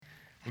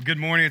Well, good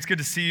morning. It's good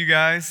to see you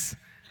guys.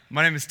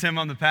 My name is Tim.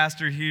 I'm the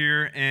pastor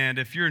here, and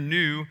if you're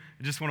new,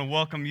 I just want to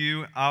welcome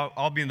you.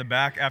 I'll be in the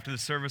back after the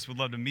service. Would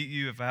love to meet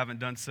you if I haven't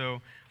done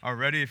so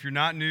already. If you're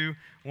not new,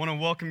 I want to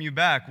welcome you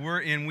back.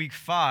 We're in week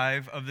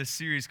 5 of this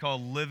series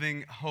called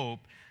Living Hope,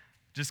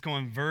 just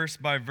going verse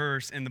by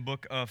verse in the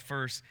book of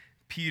 1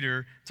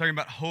 Peter, talking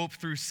about hope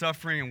through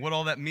suffering and what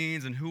all that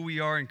means and who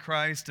we are in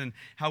Christ and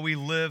how we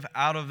live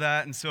out of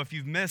that. And so if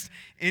you've missed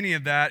any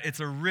of that, it's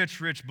a rich,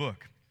 rich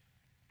book.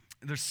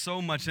 There's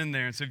so much in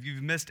there. And so if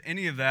you've missed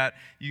any of that,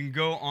 you can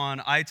go on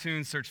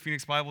iTunes, search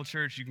Phoenix Bible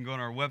Church. You can go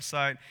on our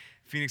website,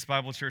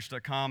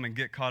 phoenixbiblechurch.com, and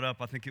get caught up.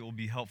 I think it will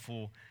be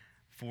helpful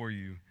for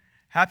you.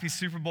 Happy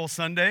Super Bowl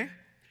Sunday.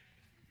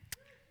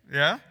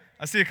 Yeah?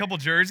 I see a couple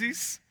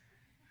jerseys.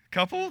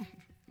 Couple?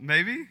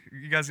 Maybe?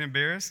 You guys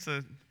embarrassed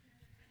to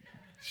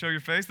show your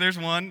face? There's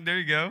one. There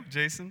you go,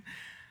 Jason.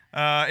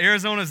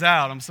 Arizona's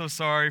out. I'm so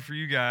sorry for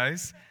you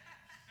guys.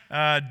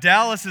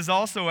 Dallas is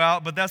also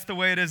out, but that's the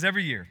way it is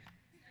every year.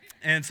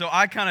 And so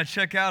I kind of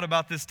check out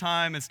about this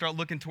time and start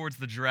looking towards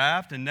the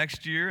draft and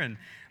next year. And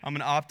I'm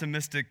an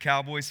optimistic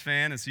Cowboys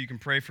fan, and so you can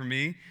pray for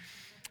me.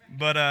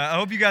 But I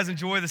hope you guys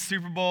enjoy the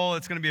Super Bowl.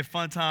 It's going to be a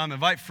fun time.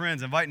 Invite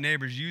friends, invite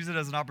neighbors. Use it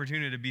as an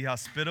opportunity to be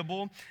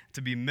hospitable,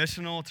 to be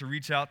missional, to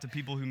reach out to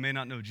people who may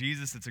not know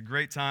Jesus. It's a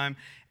great time.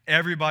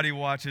 Everybody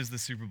watches the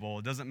Super Bowl.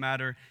 It doesn't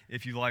matter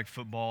if you like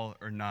football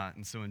or not.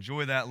 And so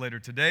enjoy that later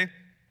today.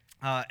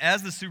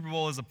 As the Super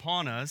Bowl is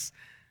upon us,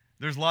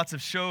 there's lots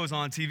of shows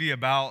on TV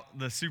about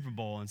the Super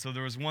Bowl. And so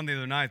there was one the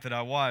other night that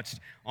I watched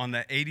on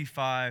the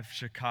 85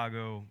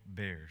 Chicago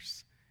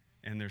Bears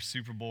and their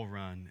Super Bowl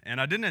run.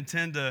 And I didn't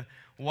intend to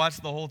watch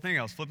the whole thing.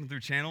 I was flipping through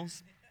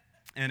channels,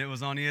 and it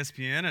was on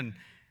ESPN, and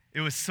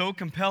it was so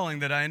compelling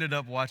that I ended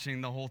up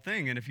watching the whole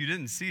thing. And if you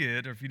didn't see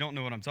it, or if you don't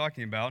know what I'm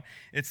talking about,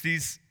 it's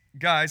these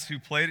guys who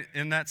played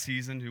in that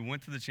season, who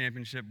went to the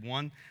championship,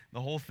 won the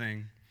whole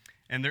thing,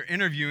 and they're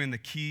interviewing the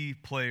key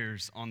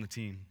players on the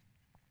team.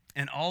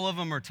 And all of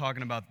them are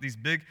talking about these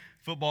big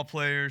football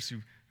players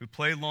who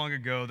played long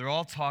ago. They're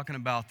all talking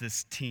about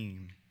this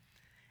team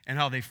and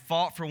how they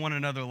fought for one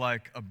another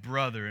like a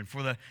brother, and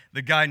for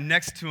the guy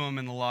next to them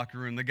in the locker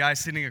room, the guy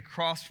sitting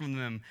across from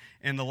them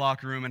in the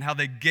locker room, and how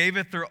they gave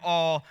it their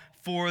all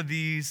for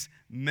these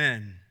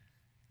men.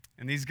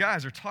 And these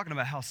guys are talking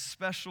about how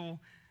special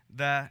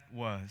that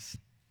was.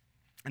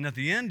 And at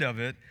the end of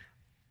it,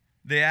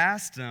 they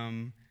asked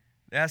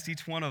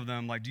each one of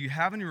them, like, do you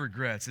have any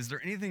regrets? Is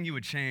there anything you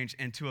would change?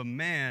 And to a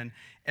man,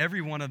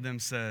 every one of them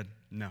said,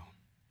 no.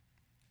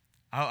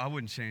 I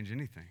wouldn't change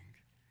anything.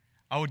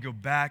 I would go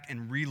back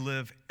and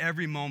relive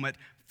every moment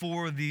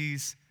for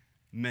these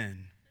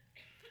men.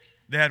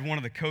 They had one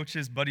of the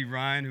coaches, Buddy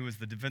Ryan, who was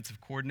the defensive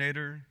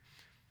coordinator,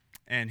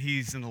 and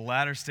he's in the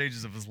latter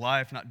stages of his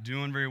life, not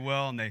doing very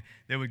well, and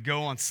they would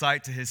go on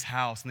site to his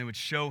house, and they would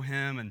show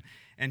him,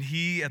 and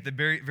he, at the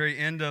very, very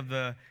end of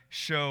the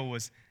show,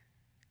 was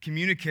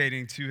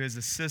communicating to his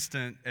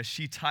assistant as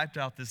she typed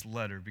out this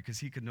letter because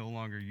he could no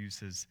longer use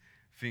his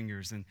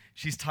fingers. And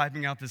she's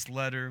typing out this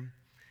letter,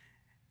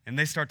 and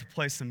they start to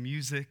play some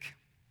music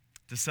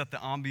to set the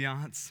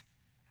ambiance.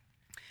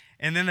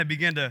 And then they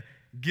begin to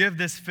give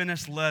this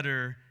finished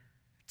letter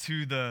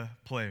to the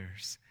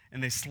players.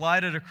 And they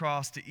slide it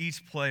across to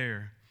each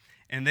player,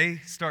 and they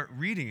start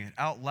reading it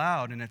out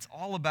loud. And it's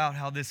all about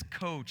how this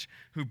coach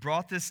who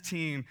brought this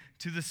team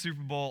to the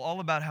Super Bowl, all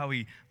about how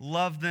he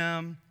loved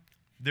them,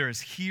 they're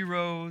his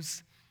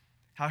heroes,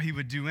 how he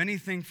would do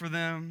anything for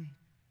them.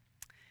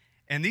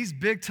 And these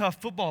big, tough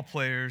football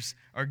players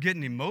are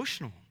getting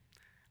emotional.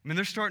 I mean,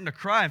 they're starting to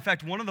cry. In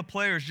fact, one of the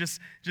players just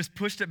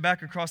pushed it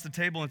back across the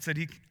table and said,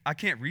 I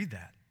can't read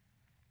that.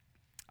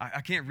 I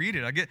can't read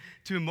it. I get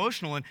too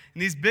emotional. And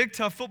these big,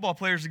 tough football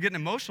players are getting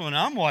emotional, and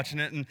I'm watching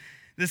it, and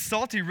this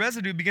salty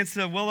residue begins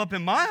to well up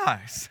in my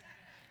eyes.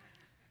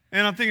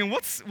 And I'm thinking,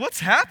 what's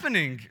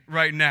happening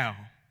right now?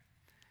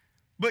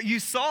 But you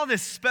saw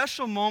this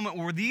special moment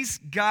where these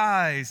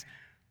guys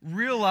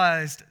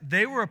realized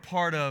they were a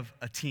part of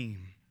a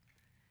team.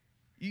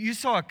 You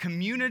saw a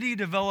community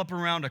develop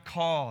around a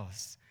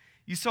cause.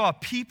 You saw a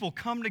people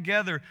come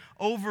together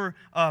over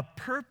a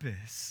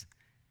purpose.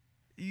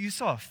 You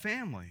saw a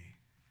family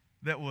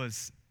that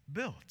was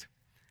built.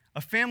 A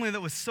family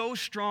that was so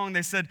strong,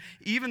 they said,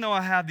 even though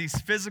I have these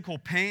physical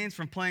pains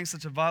from playing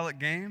such a violent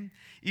game,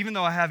 even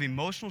though I have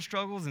emotional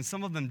struggles, and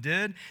some of them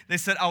did, they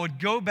said, I would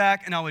go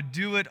back and I would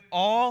do it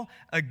all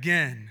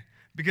again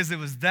because it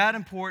was that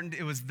important,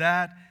 it was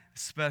that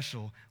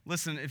special.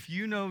 Listen, if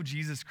you know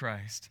Jesus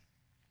Christ,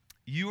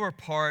 you are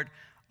part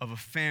of a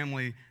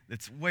family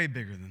that's way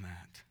bigger than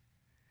that.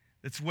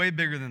 It's way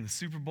bigger than the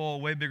Super Bowl,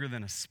 way bigger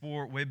than a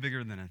sport, way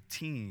bigger than a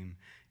team.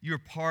 You're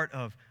part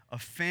of a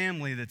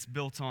family that's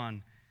built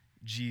on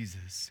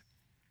Jesus.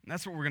 And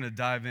that's what we're going to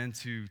dive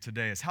into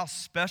today, is how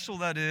special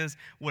that is,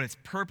 what its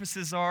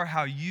purposes are,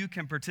 how you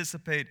can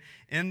participate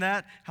in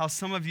that, how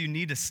some of you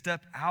need to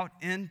step out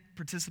in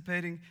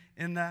participating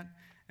in that.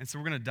 And so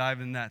we're going to dive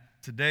in that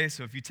today.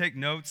 So if you take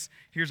notes,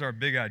 here's our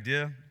big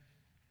idea.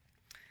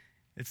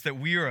 It's that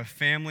we are a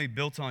family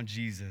built on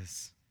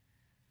Jesus.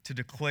 to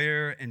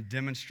declare and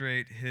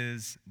demonstrate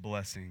his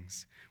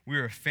blessings. We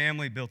are a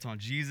family built on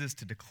Jesus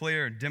to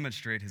declare and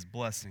demonstrate his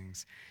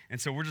blessings. And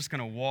so we're just going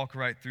to walk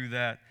right through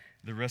that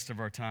the rest of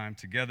our time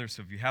together.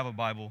 So if you have a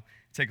Bible,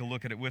 take a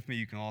look at it with me.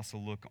 You can also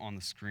look on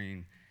the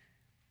screen.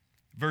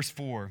 Verse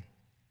 4,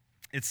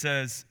 it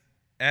says,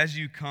 as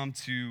you come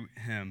to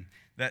him.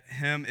 That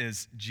him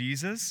is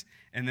Jesus.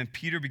 And then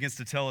Peter begins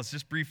to tell us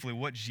just briefly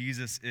what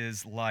Jesus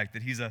is like,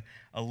 that he's a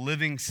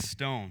living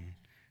stone.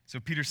 So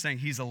Peter's saying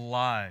he's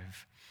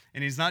alive.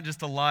 And he's not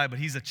just alive, but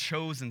he's a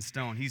chosen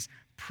stone. He's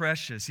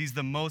precious. He's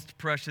the most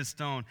precious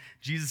stone.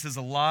 Jesus is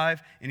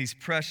alive and he's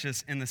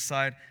precious in the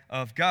sight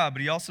of God.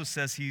 But he also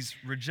says he's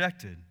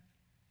rejected.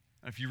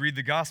 If you read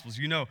the Gospels,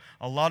 you know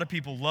a lot of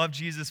people love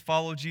Jesus,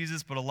 follow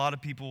Jesus, but a lot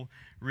of people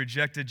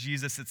rejected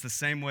Jesus. It's the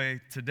same way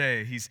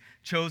today. He's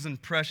chosen,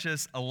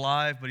 precious,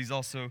 alive, but he's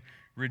also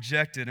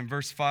rejected. In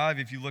verse 5,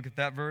 if you look at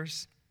that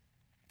verse,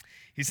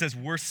 he says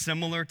we're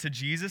similar to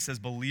Jesus as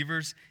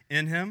believers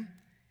in him,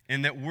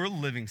 and that we're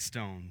living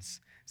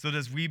stones. So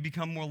as we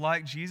become more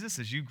like Jesus,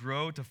 as you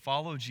grow to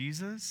follow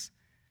Jesus,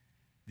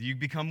 you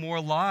become more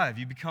alive.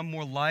 You become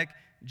more like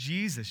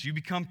Jesus. You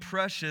become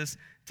precious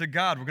to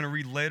God. We're going to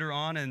read later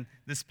on in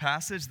this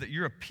passage that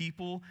you're a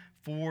people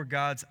for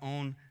God's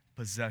own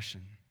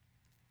possession.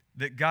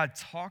 That God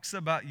talks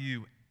about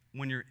you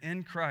when you're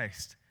in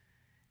Christ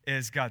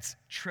as God's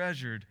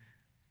treasured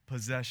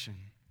possession.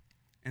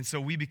 And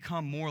so we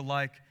become more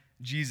like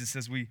Jesus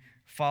as we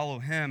follow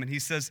him. And he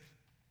says,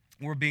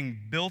 we're being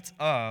built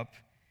up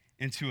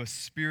into a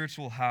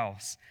spiritual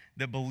house,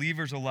 that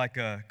believers are like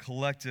a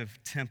collective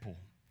temple.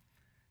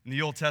 In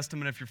the Old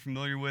Testament, if you're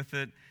familiar with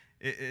it,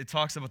 it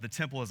talks about the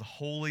temple as a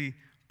holy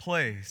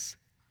place.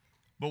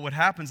 But what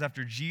happens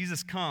after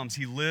Jesus comes,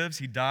 he lives,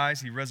 he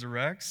dies, he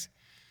resurrects,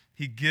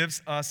 he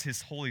gives us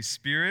his Holy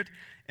Spirit,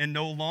 and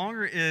no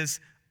longer is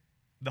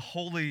the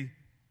holy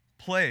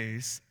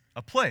place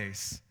a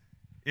place,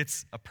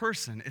 it's a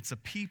person, it's a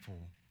people.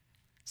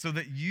 So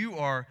that you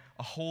are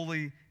a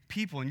holy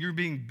people, and you're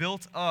being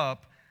built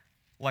up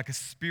like a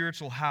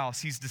spiritual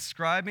house. He's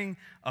describing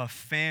a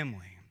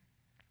family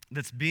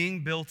that's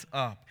being built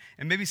up.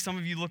 And maybe some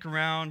of you look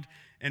around,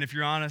 and if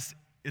you're honest,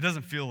 it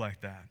doesn't feel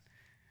like that.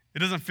 It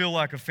doesn't feel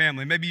like a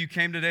family. Maybe you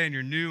came today and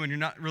you're new and you're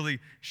not really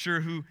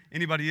sure who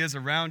anybody is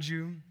around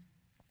you.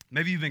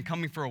 Maybe you've been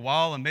coming for a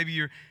while, and maybe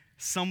you're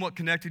somewhat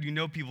connected. You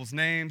know people's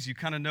names. You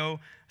kind of know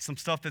some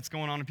stuff that's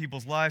going on in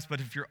people's lives. But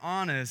if you're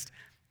honest,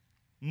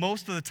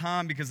 most of the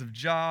time, because of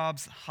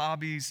jobs,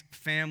 hobbies,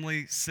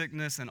 family,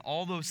 sickness, and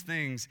all those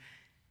things,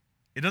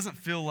 it doesn't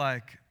feel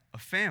like a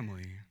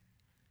family.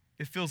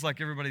 It feels like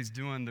everybody's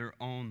doing their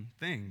own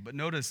thing. But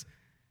notice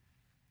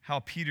how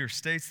Peter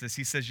states this.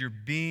 He says, you're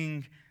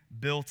being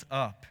built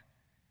up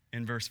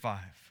in verse 5.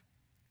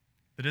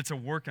 That it's a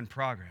work in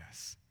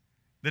progress.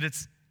 That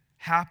it's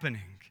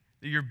happening.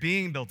 That you're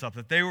being built up.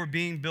 That they were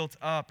being built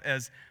up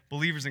as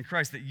believers in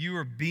Christ. That you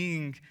are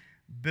being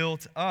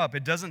built up.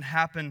 It doesn't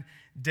happen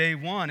day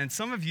one. And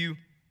some of you,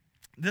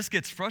 this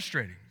gets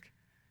frustrating.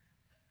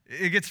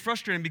 It gets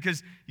frustrating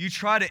because you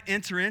try to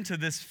enter into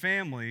this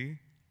family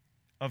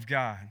of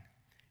God.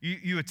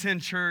 You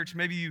attend church,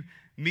 maybe you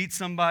meet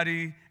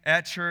somebody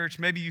at church,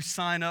 maybe you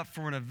sign up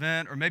for an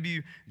event, or maybe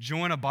you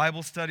join a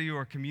Bible study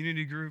or a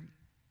community group.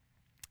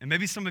 And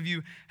maybe some of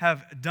you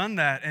have done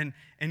that, and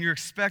you're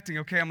expecting,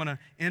 okay, I'm going to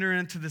enter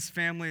into this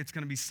family. It's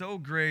going to be so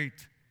great.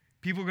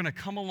 People are going to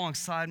come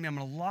alongside me. I'm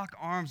going to lock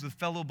arms with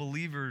fellow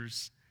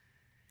believers.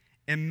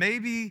 And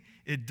maybe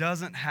it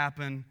doesn't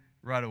happen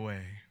right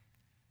away.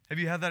 Have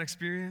you had that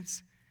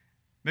experience?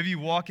 Maybe you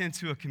walk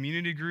into a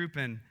community group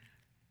and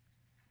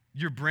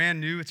you're brand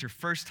new, it's your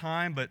first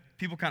time, but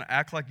people kind of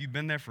act like you've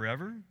been there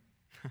forever.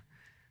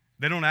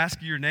 They don't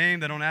ask you your name,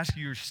 they don't ask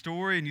you your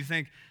story, and you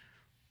think,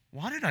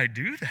 why did I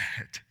do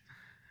that?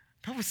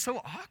 That was so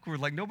awkward.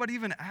 Like, nobody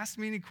even asked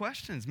me any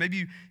questions.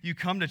 Maybe you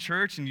come to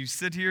church and you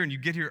sit here and you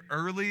get here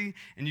early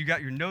and you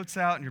got your notes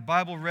out and your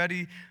Bible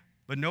ready,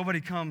 but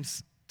nobody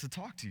comes to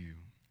talk to you.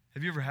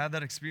 Have you ever had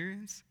that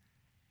experience?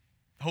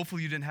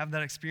 Hopefully you didn't have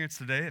that experience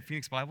today at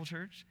Phoenix Bible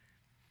Church.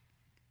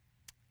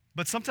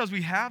 But sometimes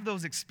we have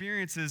those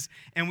experiences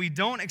and we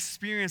don't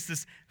experience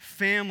this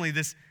family,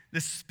 this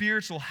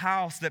spiritual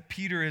house that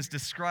Peter is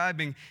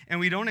describing, and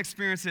we don't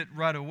experience it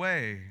right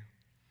away.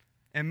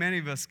 And many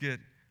of us get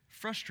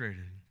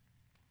frustrated.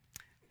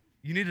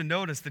 You need to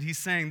notice that he's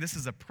saying this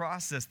is a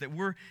process, that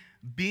we're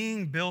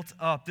being built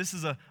up. This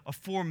is a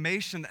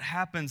formation that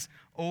happens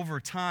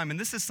over time. And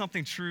this is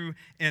something true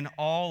in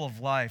all of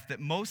life, that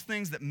most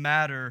things that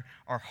matter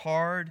are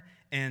hard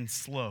and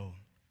slow.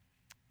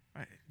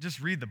 Right?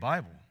 Just read the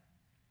Bible.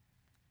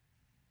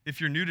 If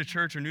you're new to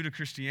church or new to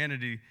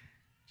Christianity,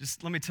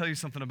 just let me tell you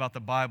something about the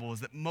Bible, is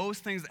that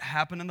most things that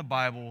happen in the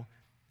Bible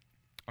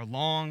are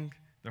long,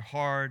 they're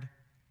hard,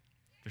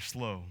 they're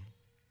slow.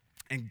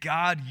 And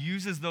God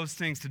uses those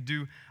things to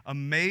do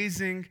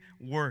amazing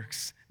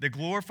works that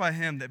glorify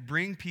him, that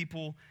bring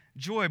people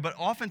joy. But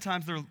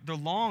oftentimes they're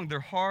long, they're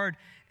hard,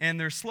 and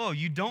they're slow.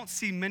 You don't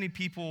see many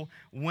people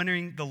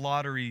winning the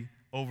lottery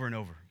over and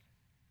over.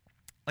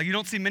 Like, you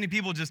don't see many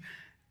people just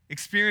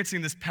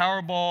experiencing this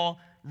Powerball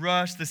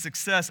rush, the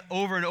success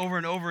over and over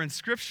and over in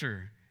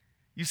Scripture.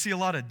 You see a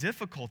lot of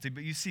difficulty,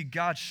 but you see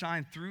God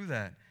shine through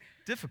that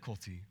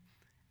difficulty.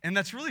 And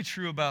that's really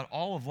true about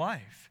all of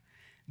life,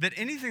 that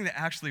anything that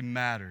actually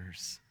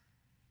matters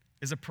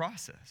is a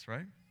process,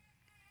 right?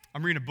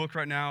 I'm reading a book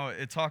right now.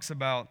 It talks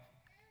about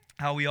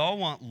how we all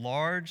want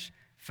large,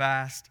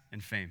 fast,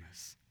 and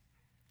famous.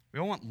 We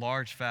all want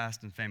large,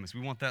 fast, and famous.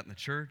 We want that in the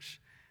church.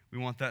 We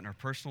want that in our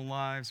personal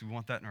lives. We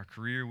want that in our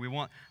career. We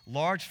want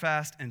large,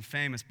 fast, and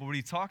famous. But what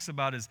he talks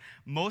about is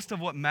most of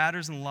what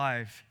matters in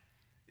life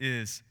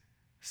is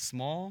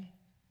small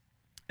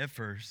at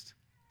first,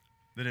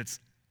 that it's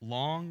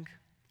long,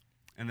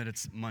 and that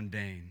it's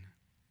mundane.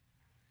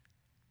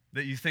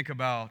 That you think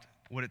about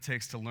what it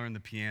takes to learn the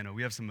piano.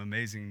 We have some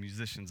amazing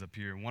musicians up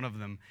here. One of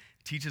them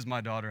teaches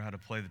my daughter how to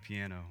play the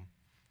piano.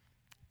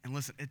 And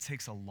listen, it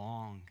takes a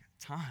long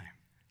time.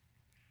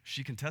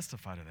 She can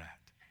testify to that.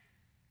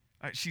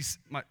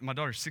 My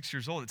daughter's 6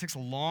 years old. It takes a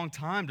long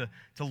time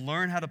to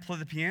learn how to play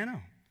the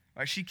piano.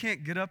 She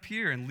can't get up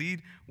here and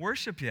lead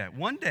worship yet.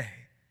 One day,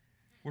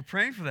 we're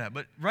praying for that.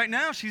 But right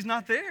now, she's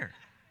not there.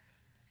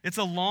 It's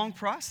a long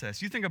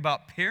process. You think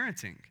about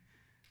parenting.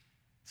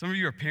 Some of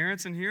you are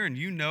parents in here, and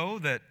you know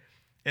that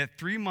at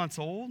 3 months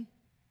old,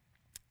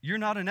 you're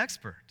not an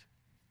expert.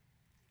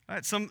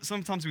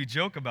 Sometimes we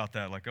joke about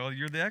that, like, oh,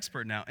 you're the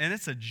expert now. And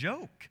it's a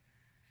joke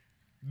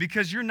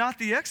because you're not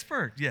the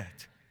expert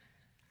yet.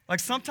 Like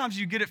sometimes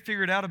you get it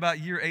figured out about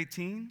year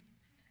 18,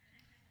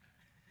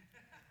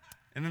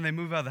 and then they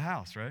move out of the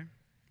house, right?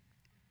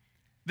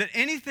 That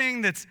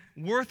anything that's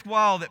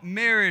worthwhile, that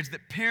marriage,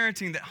 that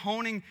parenting, that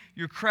honing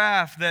your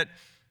craft, that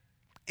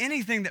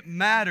anything that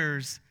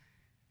matters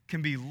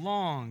can be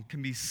long,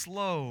 can be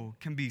slow,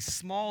 can be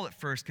small at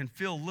first, can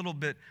feel a little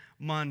bit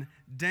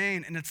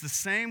mundane. And it's the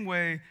same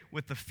way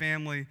with the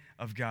family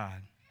of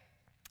God.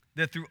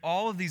 That through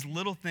all of these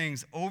little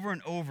things over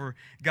and over,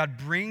 God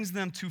brings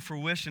them to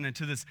fruition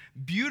into this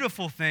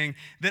beautiful thing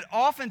that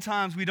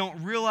oftentimes we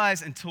don't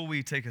realize until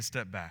we take a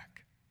step back.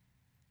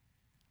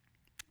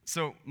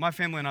 So my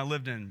family and I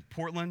lived in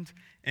Portland,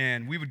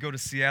 and we would go to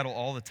Seattle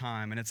all the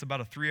time, and it's about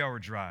a 3-hour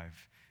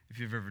drive, if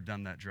you've ever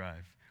done that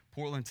drive,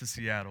 Portland to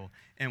Seattle.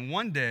 And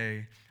one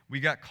day, we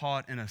got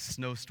caught in a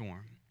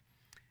snowstorm.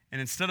 And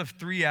instead of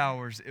 3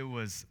 hours, it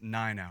was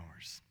 9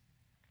 hours.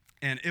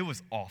 And it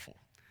was awful.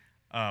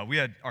 We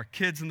had our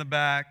kids in the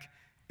back.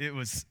 It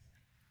was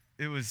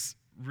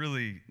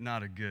really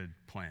not a good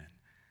plan.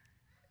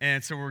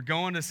 And so we're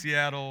going to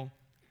Seattle,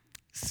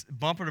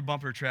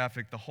 bumper-to-bumper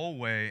traffic the whole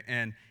way,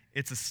 and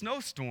it's a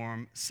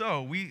snowstorm,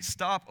 so we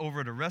stop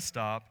over at a rest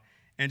stop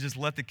and just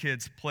let the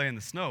kids play in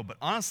the snow. But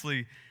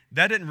honestly,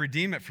 that didn't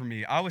redeem it for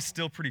me. I was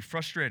still pretty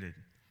frustrated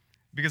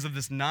because of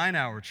this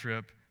 9-hour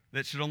trip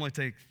that should only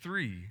take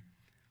 3.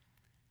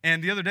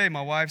 And the other day,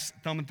 my wife's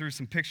thumbing through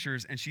some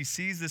pictures, and she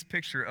sees this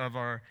picture of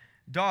our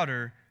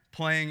daughter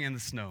playing in the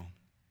snow.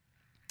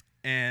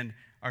 And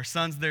our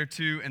son's there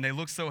too, and they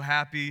look so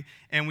happy.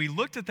 And we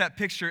looked at that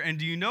picture, and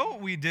do you know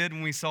what we did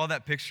when we saw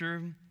that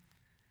picture?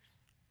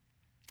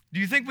 Do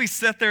you think we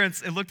sat there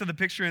and looked at the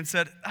picture and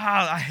said,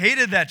 I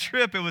hated that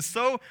trip. It was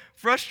so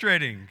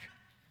frustrating.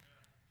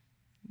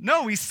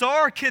 No, we saw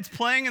our kids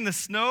playing in the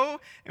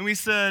snow, and we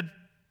said,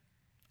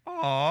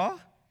 aw,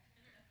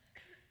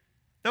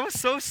 that was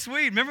so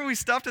sweet. Remember we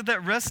stopped at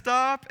that rest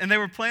stop, and they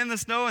were playing in the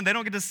snow, and they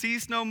don't get to see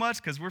snow much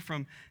because we're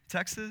from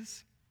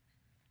Texas?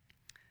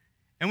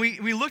 And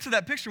we looked at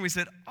that picture, and we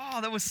said,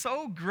 oh, that was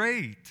so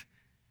great.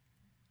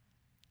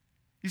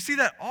 You see,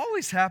 that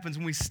always happens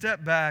when we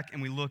step back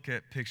and we look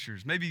at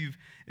pictures. Maybe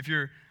if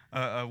you're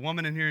a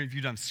woman in here, if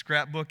you've done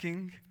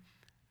scrapbooking,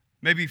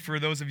 maybe for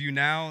those of you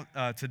now,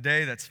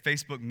 today, that's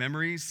Facebook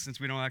memories, since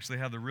we don't actually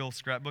have the real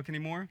scrapbook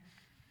anymore.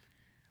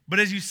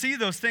 But as you see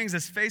those things,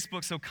 as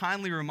Facebook so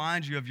kindly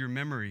reminds you of your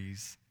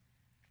memories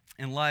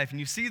in life, and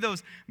you see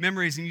those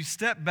memories and you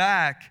step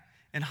back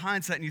in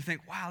hindsight and you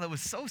think, wow, that was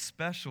so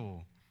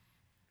special.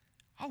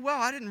 Oh, wow,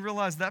 I didn't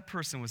realize that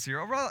person was here.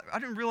 Oh, I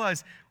didn't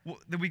realize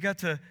that we got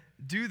to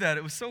do that.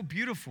 It was so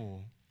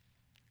beautiful.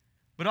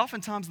 But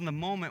oftentimes in the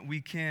moment,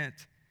 we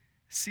can't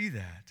see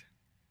that.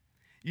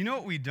 You know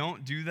what we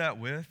don't do that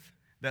with?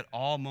 That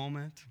awe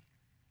moment,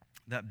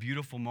 that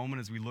beautiful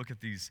moment as we look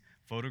at these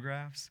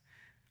photographs?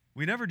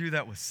 We never do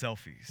that with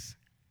selfies.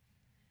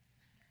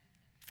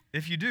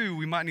 If you do,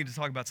 we might need to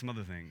talk about some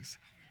other things.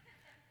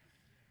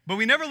 But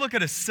we never look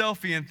at a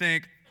selfie and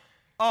think,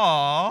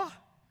 aw,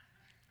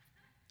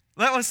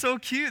 that was so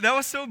cute. That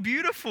was so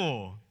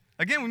beautiful.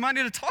 Again, we might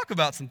need to talk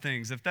about some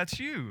things if that's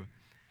you.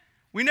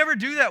 We never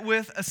do that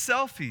with a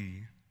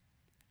selfie.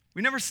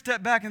 We never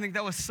step back and think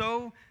that was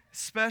so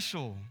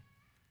special.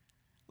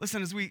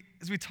 Listen, as we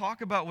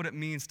talk about what it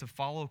means to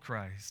follow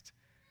Christ,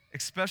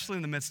 especially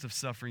in the midst of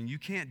suffering, you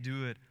can't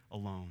do it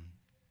alone.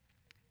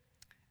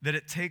 That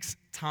it takes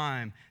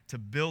time to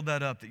build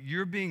that up, that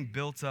you're being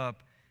built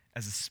up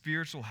as a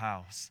spiritual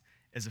house,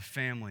 as a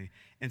family.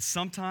 And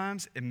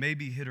sometimes it may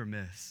be hit or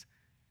miss.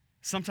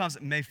 Sometimes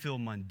it may feel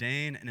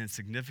mundane and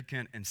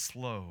insignificant and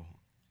slow.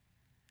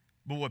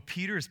 But what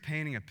Peter is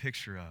painting a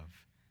picture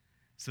of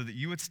so that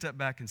you would step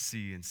back and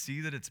see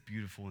that it's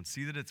beautiful and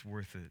see that it's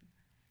worth it,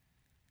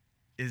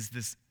 is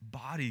this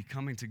body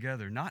coming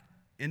together, not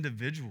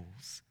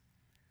individuals,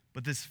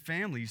 but this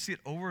family. You see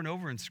it over and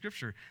over in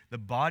Scripture, the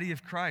body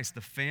of Christ,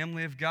 the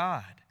family of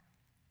God.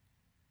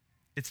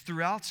 It's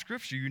throughout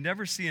Scripture. You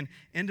never see an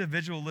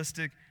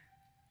individualistic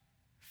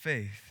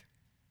faith.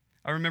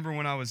 I remember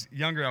when I was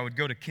younger, I would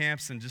go to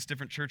camps and just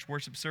different church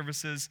worship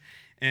services,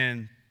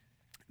 and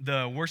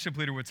the worship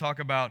leader would talk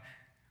about,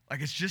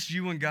 like, it's just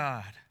you and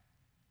God.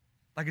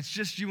 Like, it's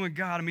just you and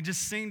God. I mean,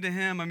 just sing to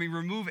Him. I mean,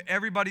 remove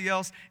everybody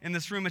else in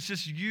this room. It's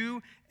just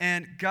you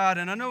and God.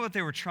 And I know what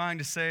they were trying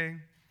to say.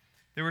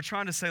 They were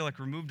trying to say, like,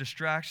 remove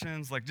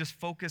distractions, like, just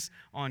focus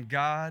on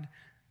God.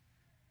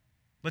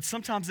 But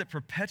sometimes it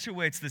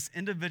perpetuates this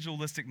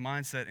individualistic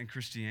mindset in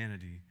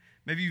Christianity.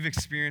 Maybe you've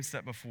experienced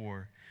that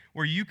before,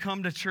 where you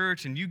come to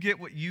church and you get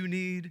what you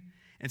need,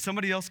 and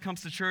somebody else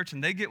comes to church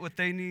and they get what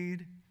they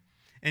need,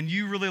 and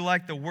you really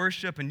like the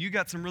worship and you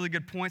got some really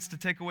good points to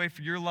take away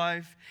for your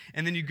life,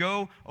 and then you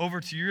go over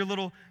to your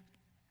little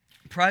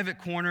private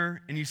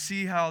corner and you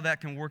see how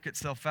that can work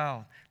itself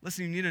out.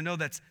 Listen, you need to know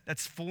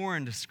that's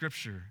foreign to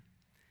Scripture,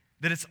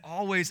 that it's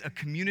always a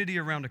community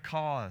around a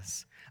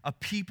cause, a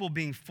people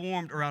being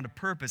formed around a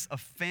purpose, a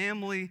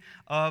family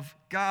of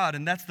God.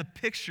 And that's the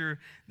picture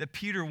that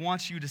Peter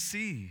wants you to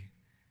see.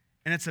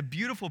 And it's a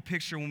beautiful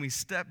picture when we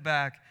step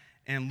back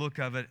and look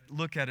at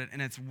it,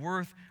 and it's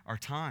worth our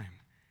time.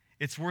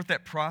 It's worth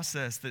that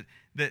process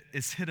that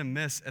is hit and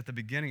miss at the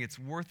beginning. It's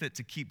worth it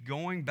to keep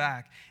going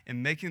back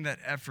and making that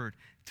effort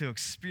to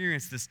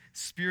experience this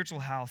spiritual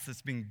house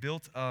that's being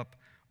built up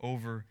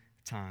over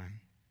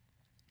time.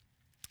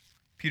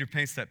 Peter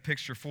paints that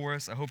picture for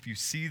us. I hope you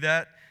see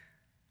that.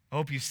 I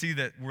hope you see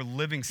that we're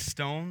living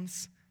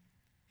stones.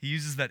 He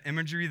uses that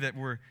imagery that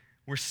we're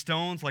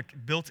stones,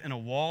 like built in a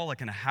wall,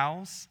 like in a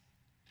house,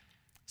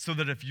 so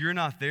that if you're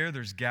not there,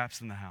 there's gaps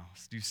in the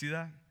house. Do you see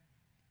that?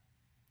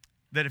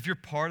 That if you're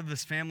part of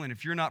this family and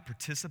if you're not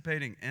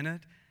participating in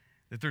it,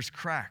 that there's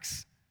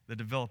cracks that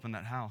develop in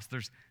that house.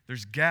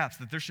 There's gaps,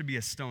 that there should be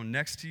a stone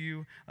next to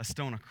you, a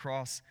stone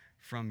across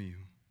from you.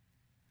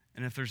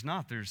 And if there's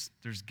not,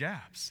 there's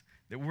gaps.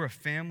 That we're a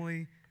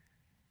family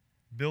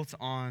built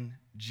on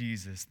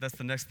Jesus. That's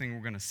the next thing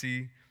we're going to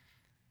see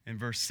in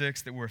verse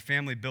 6, that we're a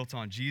family built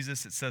on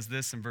Jesus. It says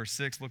this in verse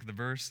 6. Look at the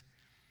verse.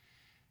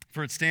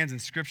 For it stands in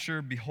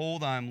Scripture,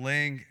 behold, I am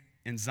laying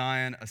in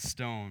Zion a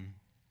stone,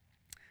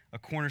 a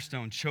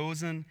cornerstone,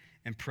 chosen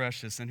and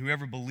precious, and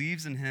whoever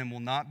believes in him will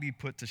not be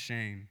put to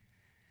shame.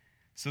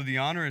 So the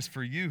honor is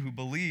for you who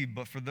believe,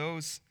 but for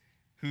those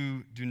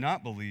who do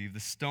not believe,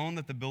 the stone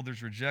that the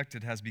builders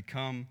rejected has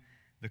become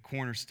the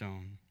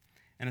cornerstone,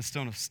 and a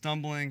stone of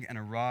stumbling and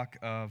a rock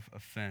of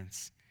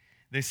offense.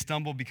 They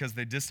stumble because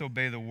they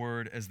disobey the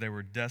word as they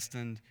were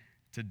destined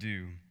to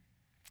do.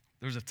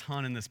 There's a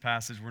ton in this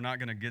passage. We're not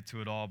going to get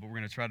to it all, but we're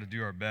going to try to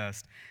do our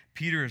best.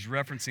 Peter is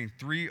referencing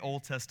 3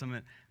 Old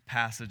Testament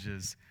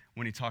passages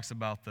when he talks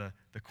about the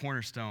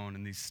cornerstone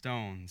and these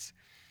stones.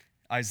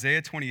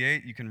 Isaiah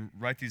 28, you can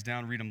write these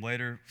down, read them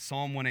later.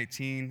 Psalm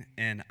 118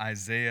 and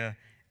Isaiah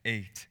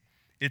 8.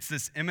 It's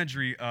this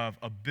imagery of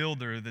a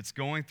builder that's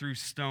going through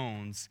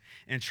stones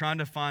and trying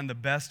to find the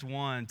best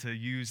one to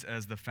use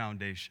as the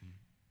foundation.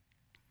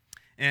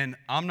 And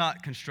I'm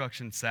not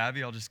construction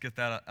savvy. I'll just get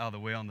that out of the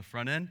way on the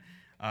front end.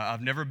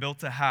 I've never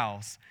built a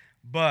house,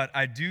 but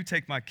I do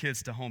take my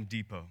kids to Home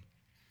Depot.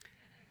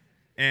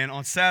 And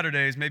on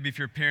Saturdays, maybe if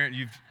you're a parent,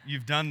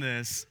 you've done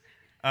this,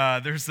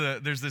 there's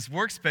this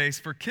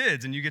workspace for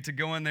kids, and you get to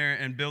go in there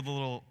and build a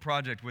little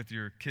project with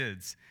your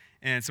kids.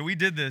 And so we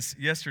did this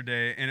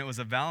yesterday, and it was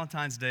a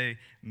Valentine's Day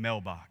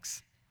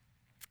mailbox.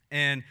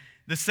 And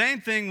the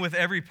same thing with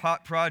every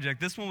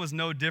project. This one was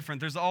no different.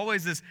 There's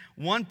always this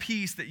one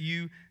piece that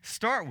you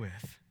start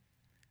with,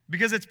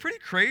 because it's pretty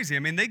crazy. I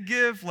mean, they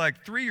give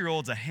like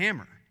 3-year-olds a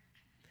hammer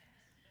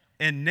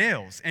and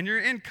nails, and you're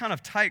in kind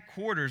of tight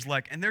quarters,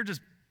 and they're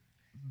just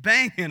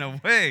banging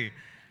away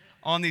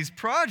on these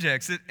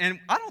projects. And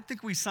I don't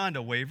think we signed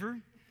a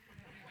waiver.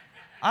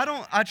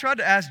 I tried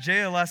to ask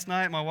Jaya last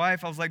night, my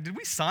wife. I was like, did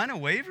we sign a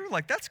waiver?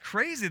 Like, that's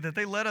crazy that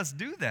they let us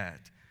do that.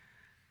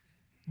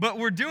 But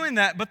we're doing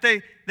that, but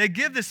they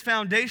give this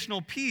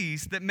foundational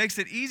piece that makes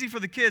it easy for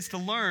the kids to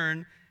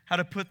learn how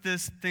to put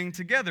this thing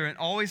together. It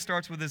always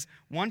starts with this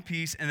one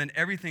piece, and then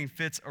everything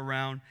fits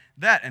around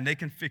that, and they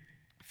can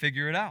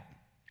figure it out.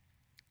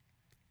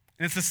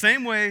 And it's the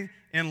same way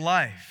in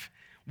life.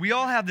 We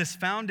all have this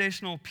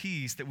foundational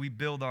piece that we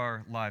build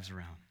our lives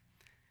around.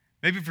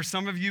 Maybe for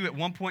some of you, at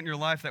one point in your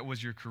life, that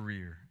was your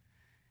career.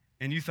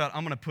 And you thought,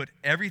 I'm going to put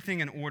everything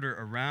in order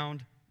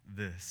around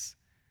this.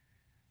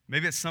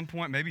 Maybe at some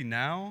point, maybe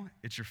now,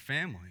 it's your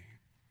family.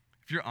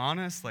 If you're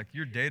honest, like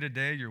your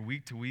day-to-day, your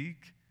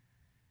week-to-week,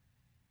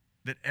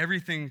 that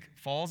everything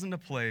falls into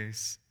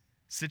place,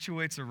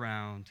 situates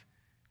around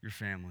your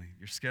family,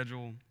 your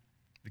schedule,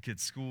 the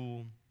kids'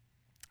 school.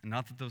 And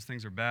not that those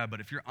things are bad, but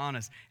if you're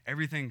honest,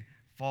 everything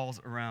falls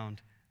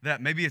around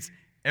that. Maybe it's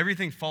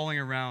everything falling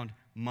around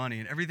money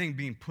and everything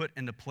being put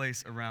into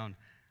place around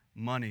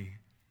money.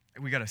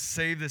 We got to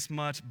save this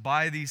much,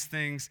 buy these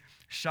things,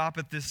 shop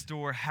at this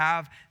store,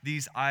 have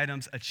these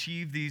items,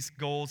 achieve these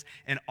goals,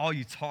 and all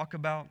you talk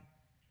about,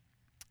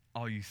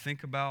 all you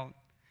think about,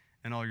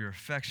 and all your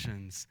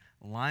affections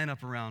line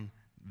up around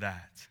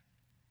that.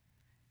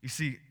 You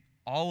see,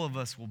 all of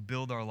us will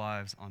build our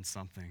lives on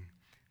something.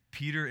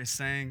 Peter is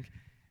saying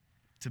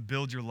to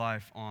build your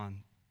life on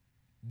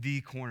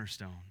the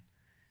cornerstone,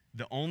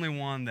 the only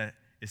one that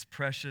is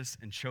precious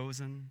and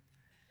chosen,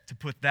 to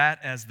put that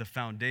as the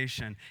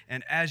foundation.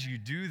 And as you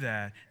do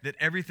that, that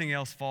everything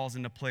else falls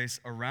into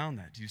place around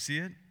that. Do you see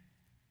it?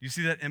 You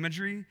see that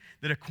imagery?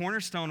 That a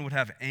cornerstone would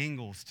have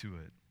angles to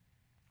it.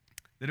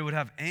 That it would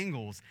have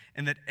angles,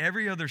 and that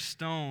every other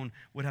stone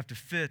would have to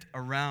fit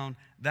around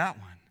that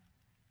one.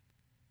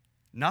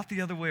 Not the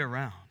other way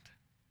around.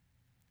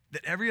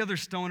 That every other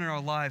stone in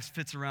our lives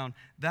fits around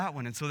that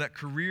one. And so that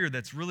career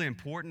that's really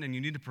important and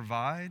you need to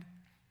provide,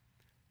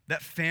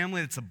 that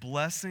family that's a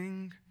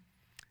blessing,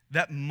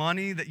 that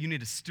money that you need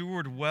to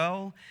steward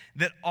well,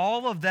 that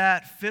all of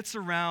that fits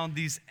around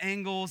these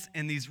angles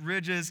and these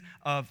ridges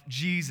of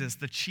Jesus,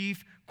 the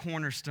chief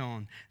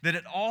cornerstone, that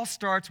it all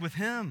starts with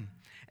him.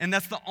 And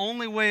that's the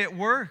only way it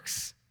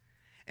works.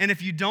 And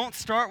if you don't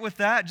start with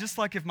that, just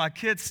like if my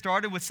kids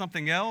started with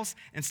something else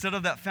instead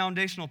of that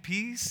foundational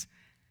piece,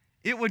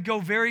 it would go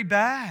very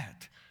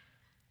bad.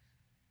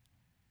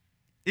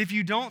 If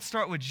you don't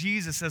start with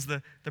Jesus as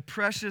the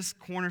precious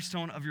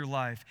cornerstone of your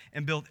life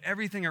and build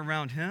everything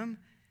around him,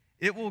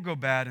 it will go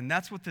bad. And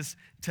that's what this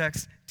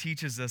text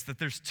teaches us, that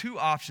there's two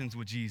options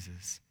with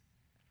Jesus.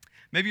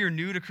 Maybe you're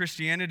new to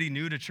Christianity,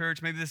 new to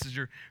church. Maybe this is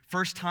your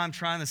first time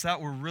trying this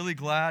out. We're really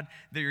glad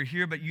that you're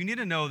here. But you need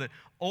to know that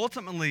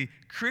ultimately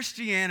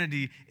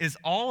Christianity is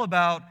all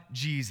about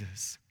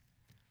Jesus.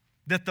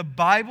 That the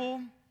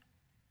Bible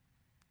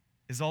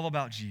is all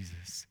about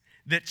Jesus.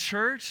 That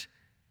church,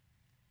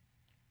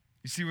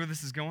 you see where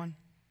this is going?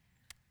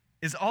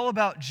 Is all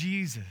about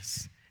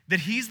Jesus.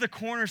 That he's the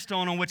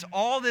cornerstone on which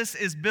all this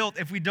is built.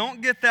 If we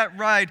don't get that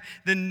right,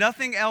 then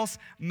nothing else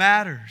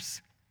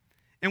matters.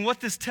 And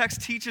what this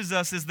text teaches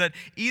us is that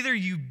either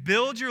you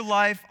build your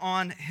life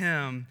on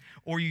him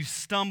or you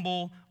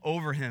stumble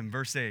over him.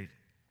 Verse 8.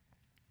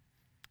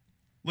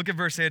 Look at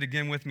verse 8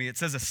 again with me. It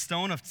says, a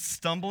stone of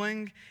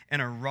stumbling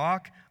and a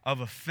rock of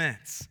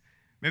offense.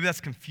 Maybe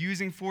that's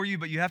confusing for you,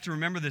 but you have to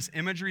remember this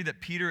imagery that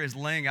Peter is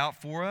laying out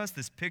for us,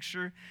 this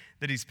picture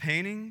that he's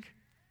painting.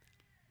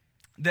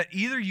 That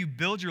either you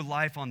build your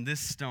life on this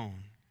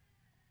stone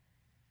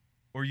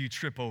or you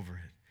trip over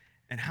it.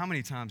 And how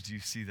many times do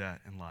you see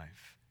that in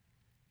life?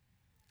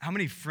 How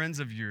many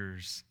friends of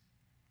yours,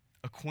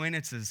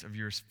 acquaintances of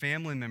yours,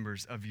 family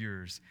members of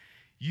yours,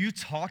 you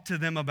talk to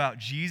them about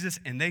Jesus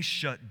and they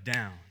shut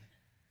down?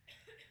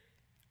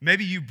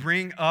 Maybe you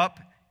bring up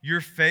your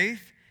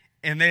faith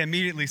and they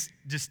immediately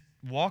just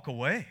walk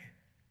away.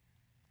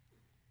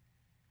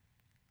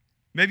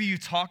 Maybe you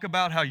talk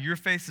about how your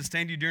faith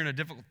sustained you during a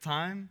difficult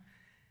time,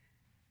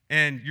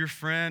 and your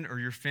friend or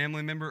your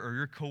family member or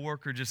your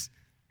coworker just,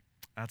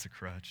 that's a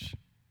crutch.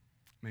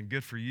 I mean,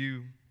 good for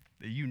you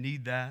that you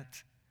need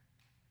that.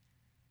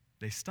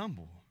 They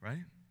stumble,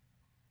 right?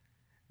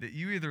 That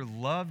you either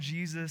love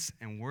Jesus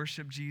and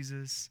worship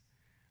Jesus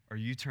or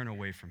you turn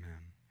away from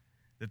him.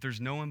 That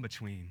there's no in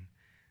between,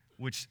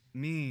 which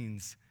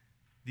means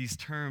these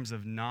terms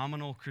of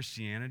nominal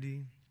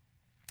Christianity,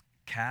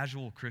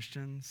 casual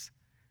Christians,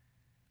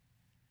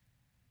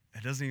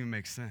 it doesn't even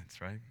make sense,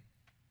 right?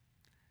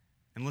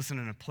 And listen,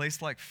 in a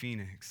place like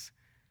Phoenix,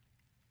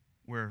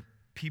 where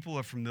people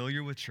are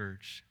familiar with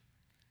church,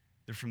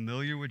 they're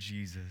familiar with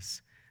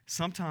Jesus,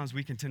 sometimes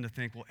we can tend to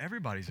think, well,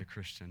 everybody's a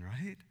Christian,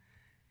 right?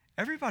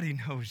 Everybody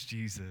knows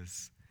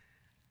Jesus.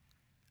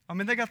 I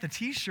mean, they got the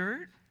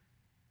t-shirt.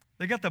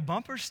 They got the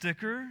bumper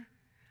sticker.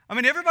 I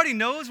mean, everybody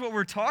knows what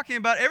we're talking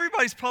about.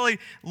 Everybody's probably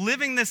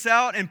living this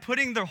out and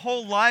putting their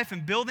whole life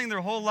and building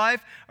their whole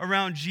life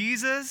around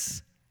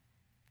Jesus.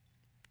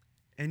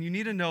 And you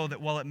need to know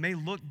that while it may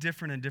look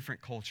different in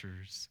different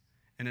cultures,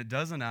 and it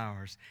does in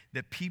ours,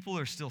 that people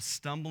are still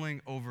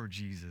stumbling over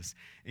Jesus.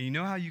 And you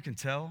know how you can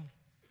tell?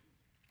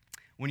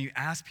 When you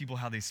ask people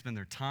how they spend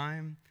their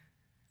time,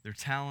 their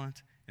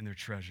talent, and their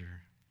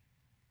treasure.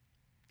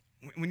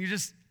 When you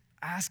just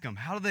ask them,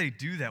 how do they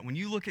do that? When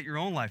you look at your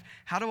own life,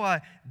 how do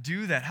I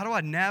do that? How do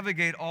I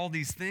navigate all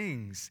these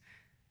things?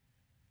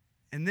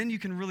 And then you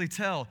can really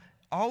tell,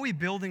 are we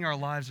building our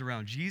lives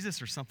around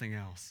Jesus or something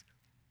else?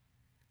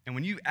 And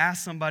when you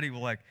ask somebody,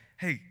 well, like,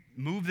 hey,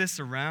 move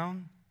this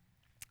around,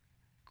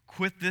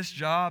 quit this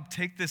job,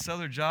 take this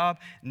other job,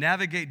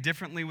 navigate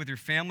differently with your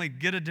family,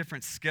 get a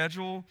different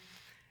schedule,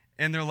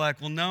 and they're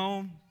like, well,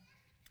 no.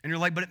 And you're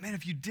like, but man,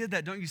 if you did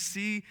that, don't you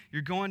see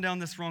you're going down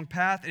this wrong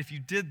path? If you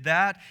did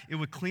that, it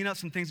would clean up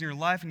some things in your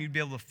life and you'd be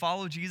able to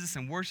follow Jesus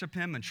and worship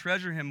him and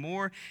treasure him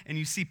more. And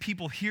you see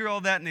people hear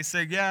all that and they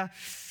say, yeah,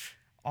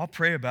 I'll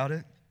pray about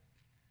it,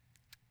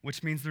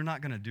 which means they're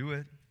not going to do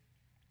it.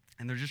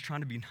 And they're just trying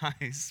to be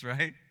nice,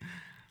 right?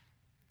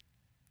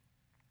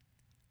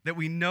 That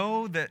we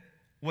know that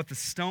what the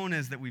stone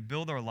is that we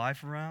build our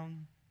life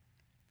around,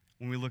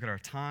 when we look at our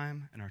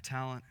time and our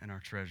talent and our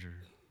treasure.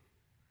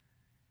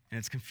 And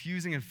it's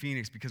confusing in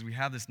Phoenix because we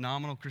have this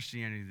nominal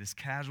Christianity, this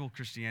casual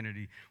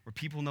Christianity where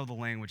people know the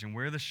language and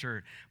wear the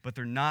shirt, but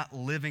they're not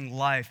living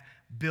life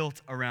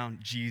built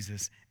around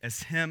Jesus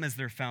as him as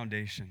their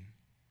foundation.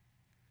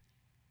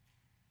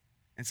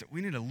 And so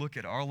we need to look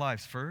at our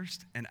lives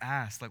first and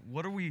ask, like,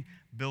 what are we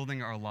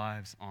building our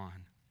lives on?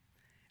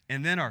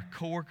 And then our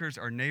coworkers,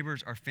 our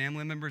neighbors, our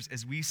family members,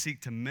 as we seek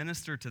to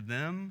minister to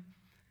them,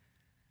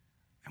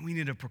 and we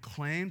need to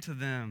proclaim to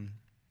them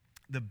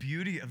the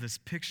beauty of this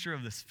picture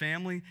of this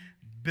family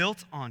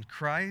built on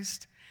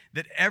Christ,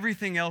 that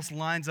everything else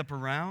lines up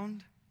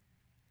around,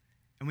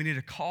 and we need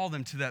to call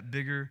them to that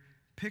bigger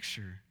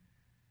picture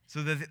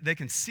so that they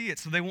can see it,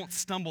 so they won't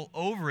stumble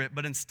over it,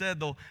 but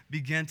instead they'll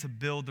begin to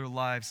build their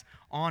lives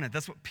on it.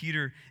 That's what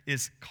Peter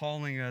is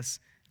calling us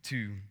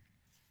to.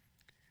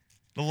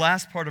 The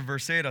last part of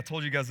verse 8, I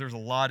told you guys there's a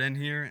lot in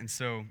here, and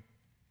so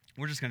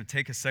we're just going to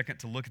take a second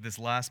to look at this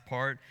last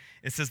part.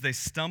 It says they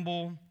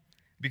stumble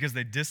because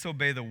they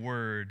disobey the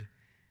word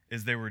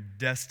as they were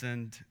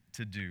destined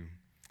to do.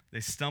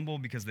 They stumble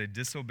because they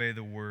disobey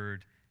the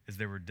word as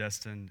they were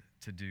destined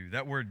to do.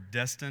 That word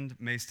destined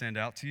may stand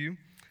out to you.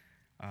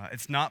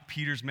 It's not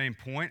Peter's main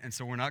point, and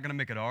so we're not going to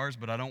make it ours,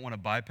 but I don't want to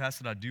bypass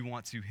it. I do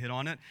want to hit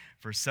on it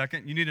for a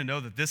second. You need to know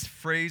that this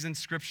phrase in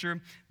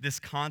Scripture, this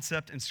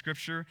concept in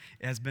Scripture,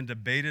 has been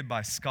debated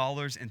by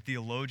scholars and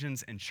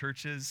theologians and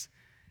churches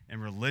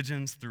and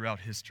religions throughout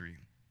history.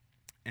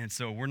 And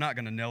so we're not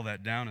going to nail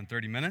that down in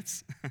 30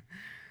 minutes,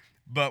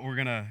 but we're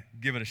going to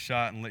give it a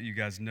shot and let you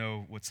guys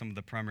know what some of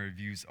the primary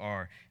views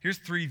are. Here's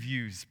 3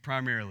 views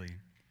primarily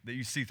that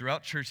you see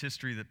throughout church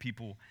history that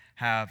people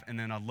have, and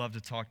then I'd love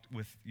to talk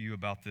with you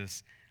about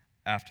this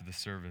after the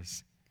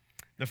service.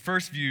 The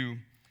first view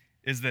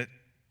is that,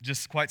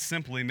 just quite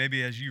simply,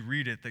 maybe as you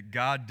read it, that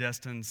God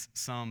destines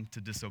some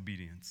to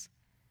disobedience.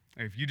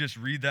 If you just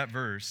read that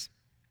verse,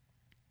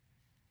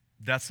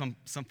 that's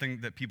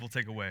something that people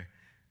take away.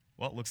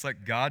 Well, it looks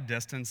like God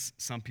destines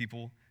some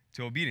people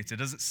to obedience. It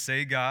doesn't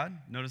say God.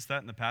 Notice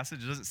that in the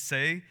passage. It doesn't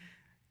say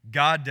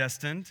God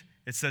destined.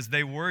 It says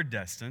they were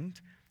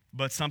destined.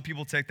 But some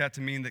people take that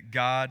to mean that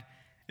God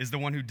is the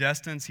one who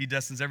destines. He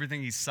destines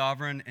everything. He's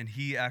sovereign, and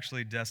he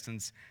actually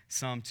destines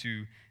some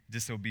to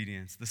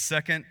disobedience. The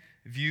second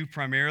view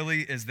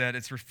primarily is that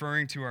it's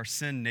referring to our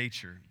sin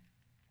nature.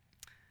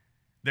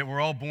 That we're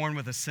all born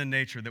with a sin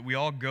nature, that we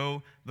all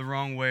go the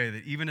wrong way,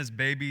 that even as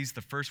babies,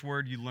 the first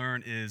word you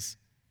learn is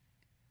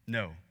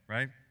no,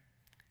 right?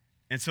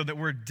 And so that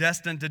we're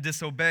destined to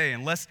disobey.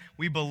 Unless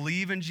we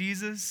believe in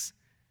Jesus,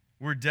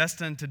 we're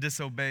destined to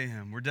disobey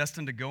him. We're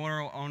destined to go in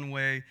our own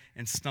way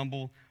and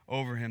stumble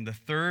over him. The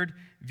third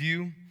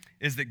view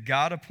is that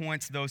God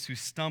appoints those who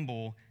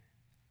stumble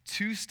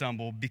to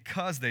stumble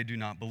because they do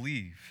not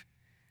believe.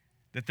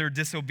 That their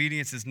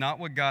disobedience is not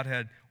what God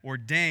had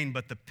ordained,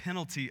 but the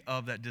penalty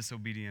of that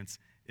disobedience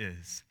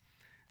is.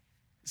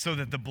 So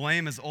that the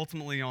blame is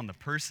ultimately on the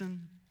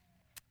person,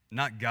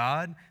 not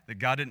God, that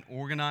God didn't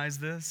organize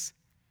this,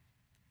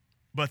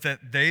 but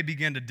that they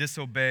begin to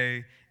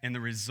disobey, and the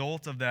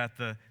result of that,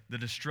 the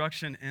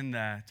destruction in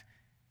that,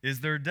 is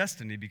their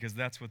destiny because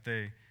that's what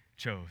they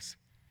chose.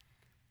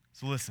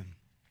 So listen,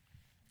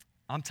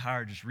 I'm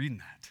tired just reading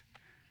that.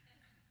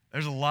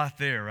 There's a lot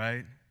there,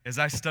 right? As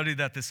I studied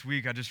that this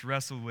week, I just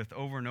wrestled with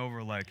over and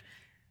over, like, I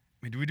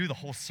mean, do we do the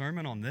whole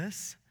sermon on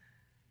this?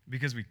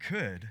 Because we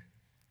could.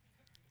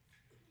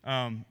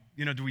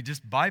 Do we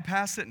just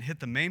bypass it and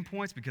hit the main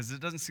points? Because it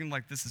doesn't seem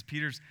like this is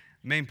Peter's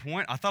main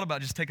point. I thought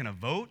about just taking a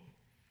vote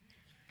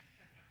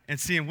and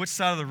seeing which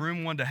side of the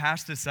room wanted to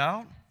hash this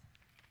out.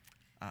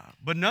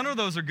 But none of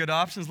those are good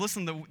options.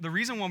 Listen, the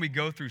reason when we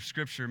go through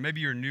Scripture, maybe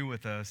you're new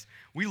with us,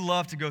 we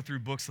love to go through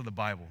books of the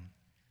Bible.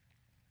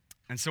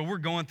 And so we're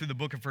going through the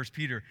book of 1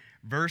 Peter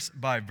verse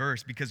by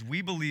verse because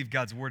we believe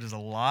God's word is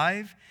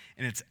alive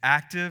and it's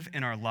active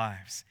in our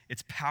lives.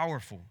 It's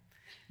powerful.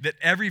 That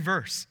every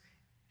verse,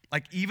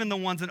 like even the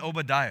ones in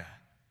Obadiah,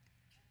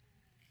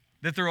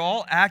 that they're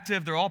all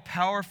active, they're all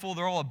powerful,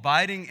 they're all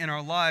abiding in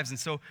our lives. And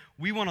so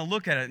we want to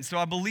look at it. And so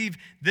I believe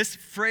this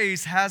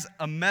phrase has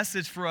a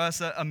message for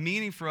us, a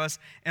meaning for us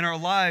in our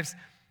lives.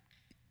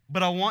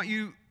 But I want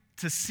you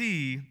to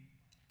see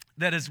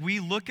that as we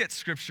look at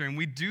Scripture and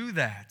we do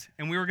that,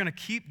 and we were going to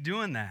keep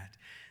doing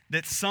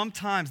that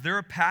sometimes there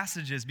are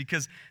passages,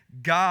 because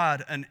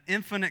God, an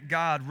infinite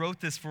God, wrote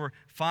this for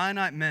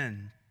finite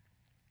men,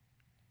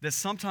 that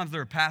sometimes there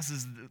are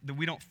passages that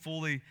we don't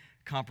fully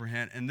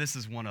comprehend, and this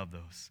is one of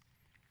those.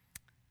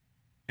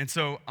 And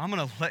so I'm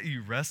going to let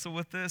you wrestle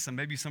with this, and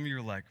maybe some of you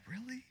are like,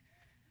 really?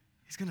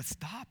 He's going to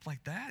stop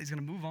like that? He's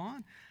going to move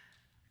on?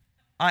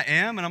 I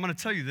am, and I'm going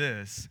to tell you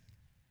this.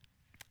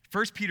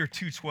 1 Peter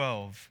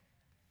 2:12,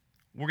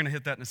 we're going to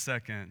hit that in a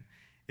second.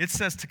 It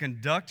says to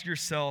conduct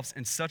yourselves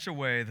in such a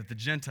way that the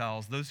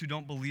Gentiles, those who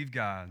don't believe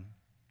God,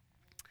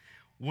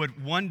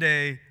 would one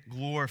day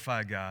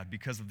glorify God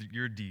because of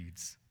your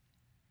deeds.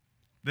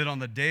 That on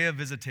the day of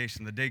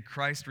visitation, the day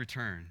Christ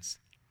returns,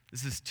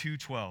 this is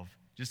 2:12,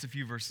 just a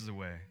few verses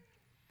away,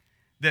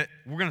 that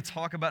we're going to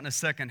talk about in a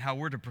second, how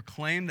we're to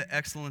proclaim the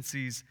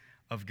excellencies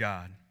of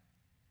God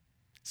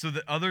so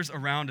that others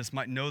around us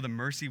might know the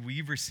mercy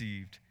we've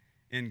received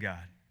in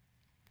God.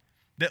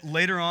 That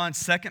later on,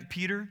 2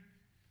 Peter,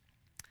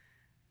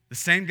 the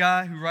same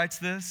guy who writes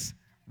this,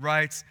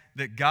 writes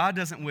that God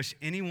doesn't wish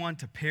anyone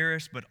to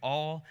perish, but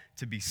all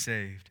to be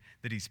saved,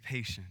 that he's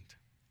patient.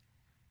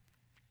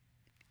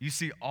 You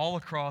see all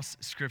across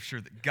Scripture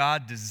that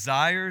God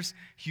desires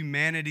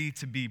humanity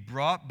to be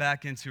brought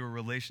back into a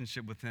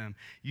relationship with him.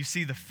 You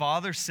see the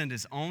Father send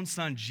his own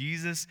Son,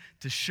 Jesus,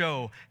 to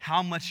show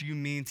how much you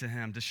mean to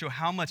him, to show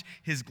how much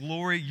his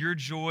glory, your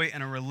joy,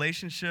 and a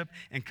relationship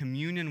and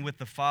communion with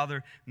the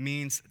Father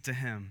means to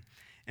him.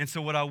 And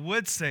so what I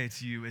would say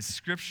to you is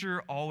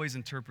Scripture always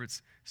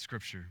interprets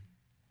Scripture.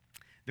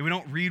 That we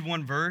don't read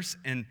one verse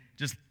and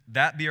just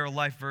that be our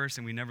life verse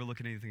and we never look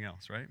at anything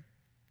else, right?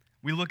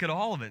 We look at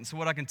all of it. And so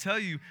what I can tell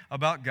you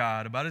about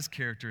God, about his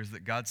character, is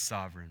that God's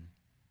sovereign,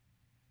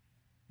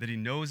 that he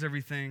knows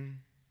everything,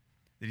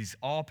 that he's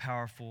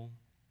all-powerful,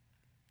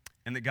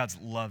 and that God's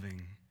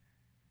loving,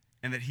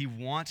 and that he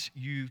wants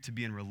you to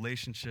be in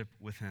relationship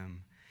with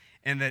him,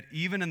 and that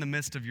even in the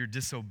midst of your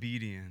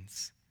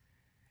disobedience,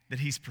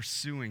 that he's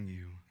pursuing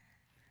you.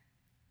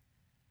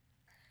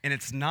 And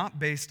it's not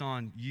based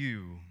on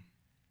you,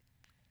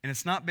 and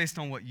it's not based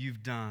on what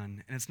you've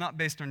done, and it's not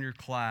based on your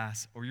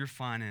class or your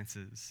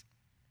finances.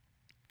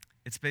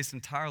 It's based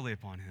entirely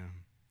upon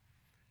him.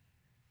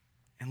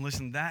 And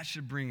listen, that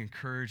should bring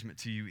encouragement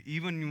to you,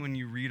 even when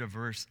you read a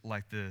verse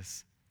like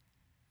this.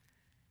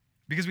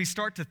 Because we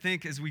start to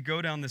think as we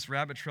go down this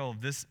rabbit trail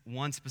of this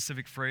one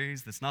specific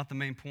phrase that's not the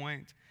main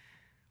point,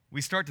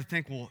 we start to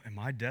think, well, am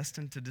I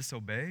destined to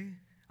disobey?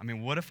 I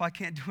mean, what if I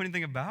can't do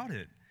anything about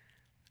it?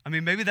 I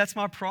mean, maybe that's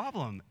my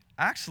problem.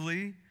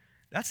 Actually,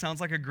 that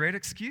sounds like a great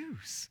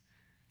excuse.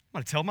 I'm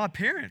going to tell my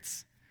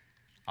parents.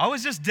 I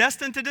was just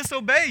destined to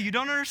disobey. You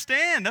don't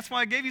understand. That's why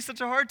I gave you such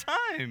a hard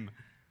time.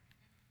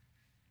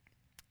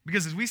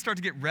 Because as we start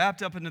to get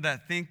wrapped up into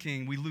that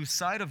thinking, we lose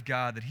sight of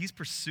God, that he's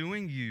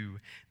pursuing you,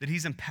 that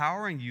he's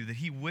empowering you, that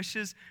he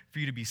wishes for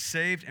you to be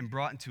saved and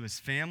brought into his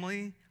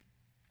family.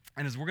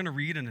 And as we're going to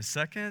read in a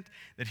second,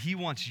 that he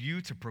wants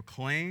you to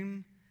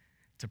proclaim,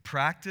 to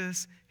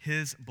practice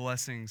his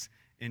blessings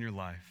in your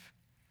life.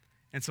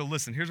 And so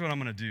listen, here's what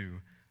I'm going to do.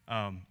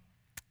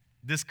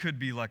 This could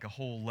be like a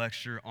whole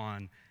lecture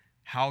on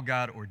how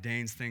God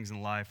ordains things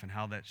in life and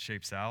how that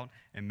shapes out.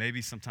 And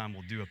maybe sometime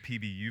we'll do a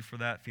PBU for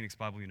that, Phoenix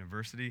Bible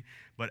University.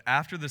 But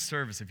after the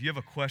service, if you have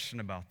a question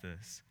about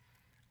this,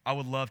 I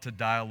would love to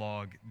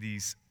dialogue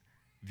these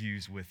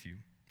views with you.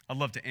 I'd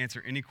love to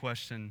answer any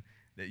question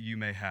that you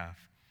may have.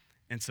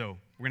 And so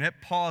we're going to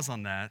hit pause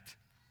on that.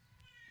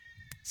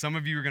 Some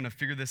of you are going to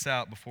figure this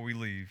out before we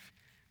leave.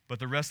 But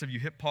the rest of you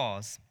hit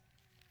pause.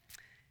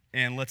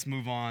 And let's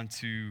move on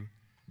to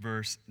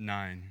verse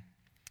 9.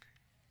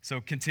 So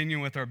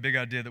continuing with our big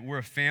idea that we're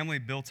a family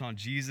built on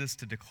Jesus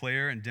to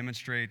declare and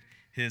demonstrate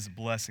his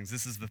blessings.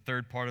 This is the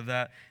third part of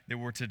that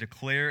we're to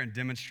declare and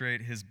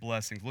demonstrate his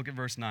blessings. Look at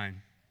verse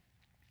 9.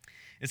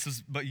 It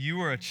says, "But you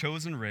are a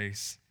chosen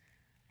race,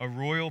 a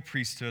royal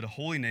priesthood, a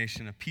holy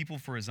nation, a people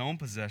for his own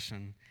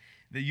possession,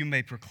 that you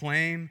may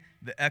proclaim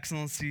the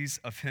excellencies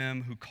of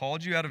him who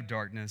called you out of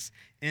darkness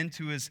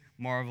into his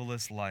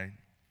marvelous light.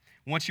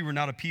 Once you were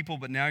not a people,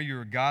 but now you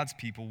are God's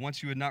people.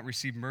 Once you had not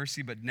received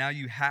mercy, but now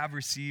you have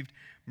received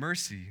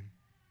mercy.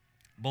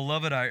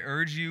 Beloved, I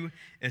urge you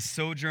as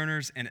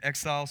sojourners and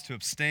exiles to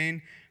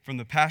abstain from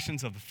the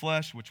passions of the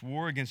flesh which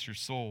war against your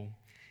soul.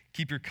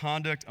 Keep your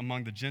conduct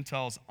among the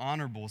Gentiles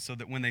honorable, so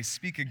that when they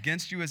speak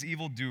against you as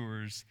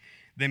evildoers,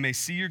 they may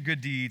see your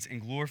good deeds and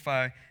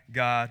glorify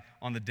God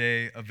on the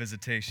day of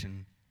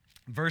visitation."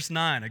 Verse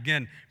 9,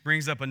 again,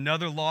 brings up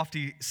another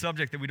lofty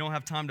subject that we don't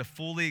have time to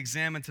fully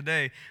examine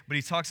today, but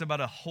he talks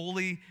about a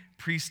holy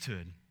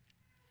priesthood.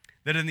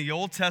 That in the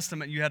Old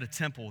Testament, you had a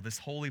temple, this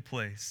holy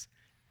place,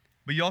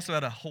 but you also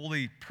had a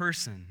holy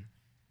person,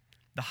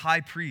 the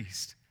high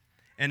priest.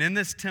 And in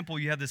this temple,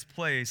 you had this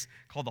place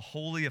called the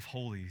Holy of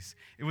Holies.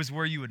 It was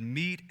where you would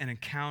meet and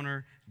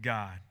encounter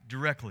God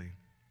directly.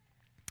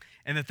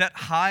 And that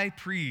high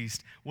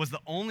priest was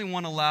the only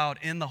one allowed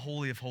in the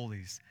Holy of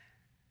Holies.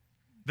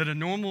 That a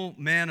normal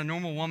man, a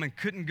normal woman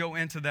couldn't go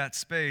into that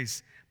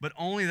space, but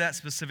only that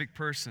specific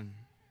person.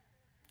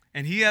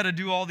 And he had to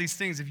do all these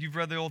things. If you've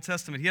read the Old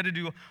Testament, he had to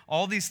do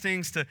all these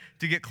things to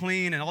get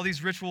clean and all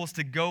these rituals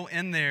to go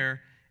in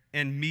there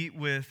and meet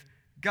with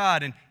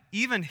God. And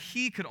even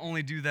he could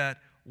only do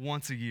that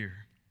once a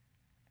year.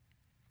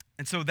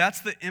 And so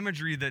that's the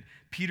imagery that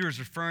Peter is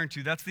referring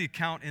to. That's the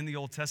account in the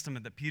Old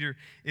Testament that Peter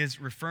is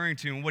referring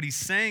to. And what he's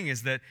saying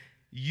is that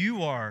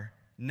you are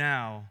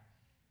now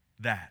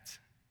that.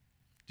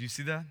 Do you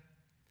see that?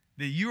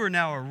 That you are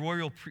now a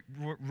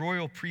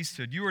royal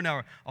priesthood. You are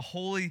now a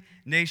holy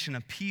nation,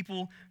 a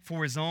people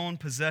for his own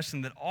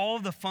possession, that all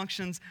of the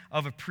functions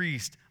of a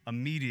priest, a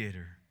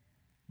mediator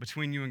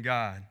between you and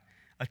God,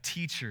 a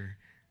teacher,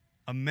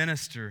 a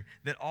minister,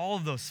 that all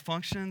of those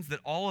functions, that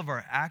all of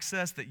our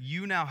access, that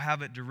you now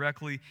have it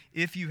directly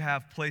if you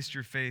have placed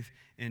your faith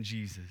in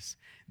Jesus.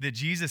 That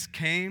Jesus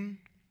came,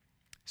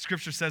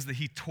 Scripture says that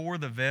he tore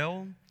the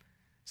veil.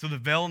 So the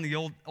veil in the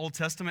Old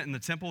Testament in the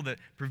temple that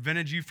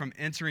prevented you from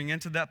entering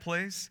into that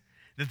place,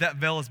 that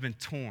veil has been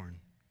torn.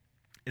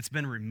 It's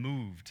been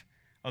removed,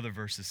 other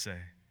verses say.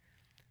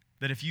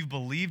 That if you've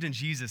believed in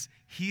Jesus,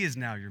 he is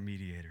now your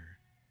mediator.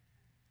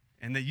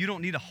 And that you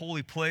don't need a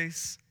holy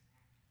place,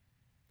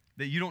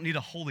 that you don't need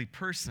a holy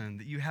person,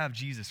 that you have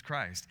Jesus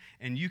Christ,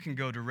 and you can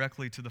go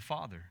directly to the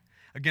Father.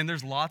 Again,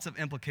 there's lots of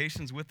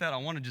implications with that. I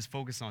want to just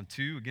focus on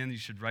two. Again, you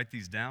should write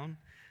these down.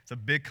 It's a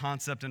big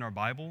concept in our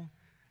Bible.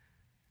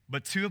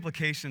 But two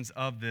implications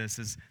of this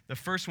is, the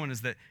first one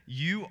is that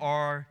you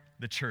are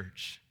the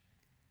church.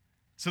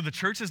 So the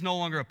church is no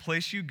longer a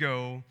place you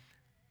go,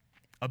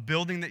 a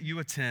building that you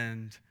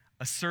attend,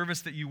 a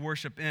service that you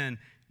worship in.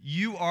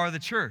 You are the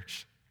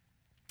church.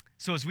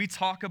 So as we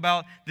talk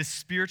about this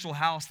spiritual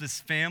house, this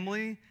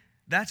family,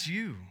 that's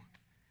you.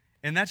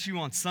 And that's you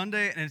on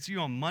Sunday, and it's you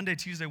on Monday,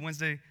 Tuesday,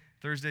 Wednesday,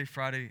 Thursday,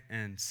 Friday,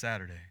 and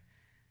Saturday.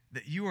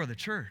 That you are the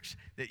church,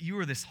 that you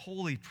are this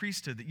holy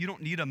priesthood, that you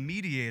don't need a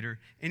mediator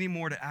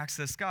anymore to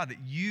access God, that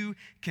you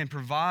can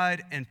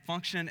provide and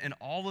function in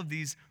all of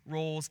these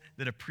roles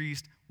that a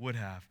priest would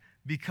have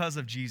because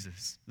of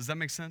Jesus. Does that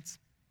make sense?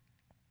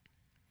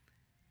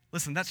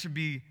 Listen, that should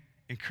be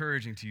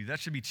encouraging to you.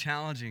 That should be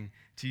challenging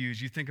to you as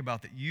you think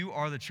about that you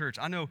are the church.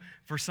 I know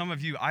for some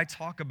of you, I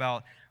talk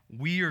about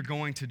we are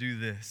going to do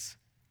this.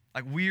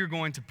 Like we are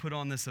going to put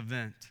on this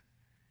event.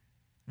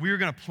 We are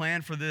going to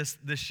plan for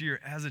this year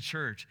as a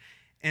church.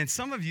 And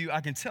some of you, I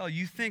can tell,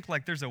 you think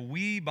like there's a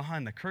we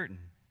behind the curtain.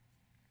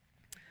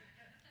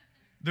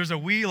 There's a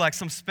we like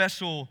some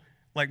special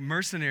like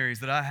mercenaries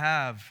that I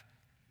have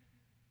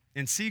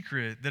in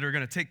secret that are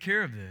going to take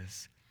care of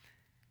this.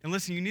 And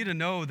listen, you need to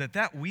know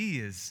that we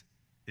is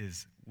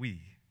we.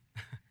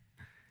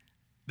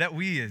 That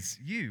we is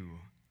you.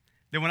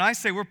 That when I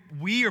say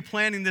we are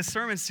planning this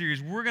sermon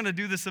series, we're going to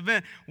do this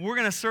event, we're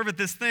going to serve at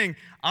this thing,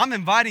 I'm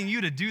inviting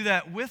you to do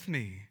that with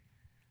me.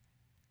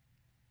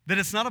 That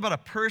it's not about a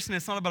person,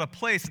 it's not about a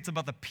place, it's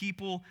about the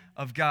people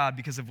of God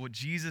because of what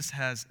Jesus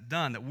has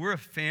done. That we're a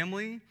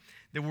family,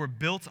 that we're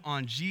built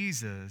on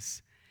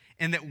Jesus,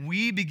 and that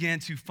we begin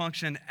to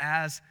function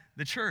as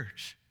the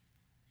church.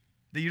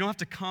 That you don't have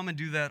to come and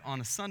do that on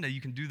a Sunday,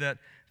 you can do that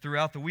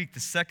throughout the week. The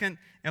second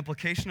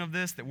implication of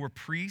this, that we're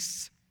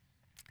priests,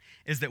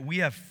 is that we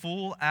have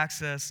full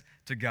access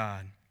to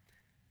God.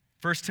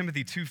 1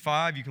 Timothy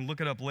 2:5, you can look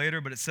it up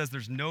later, but it says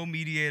there's no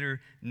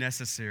mediator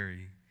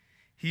necessary.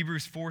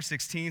 Hebrews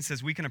 4:16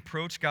 says we can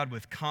approach God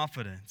with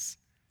confidence.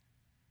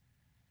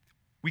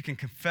 We can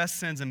confess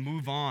sins and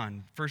move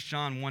on. 1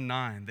 John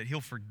 1:9, that he'll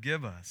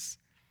forgive us.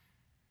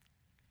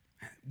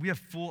 We have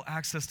full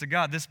access to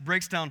God. This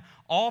breaks down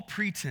all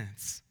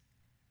pretense.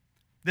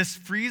 This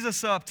frees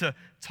us up to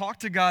talk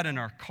to God in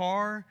our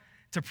car,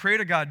 to pray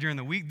to God during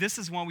the week. This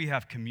is why we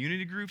have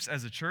community groups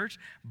as a church,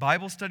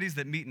 Bible studies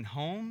that meet in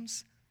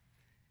homes,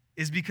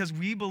 is because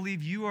we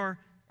believe you are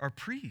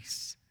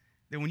priests.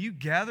 That when you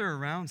gather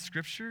around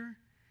Scripture,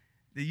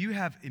 that you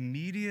have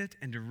immediate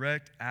and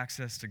direct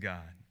access to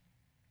God.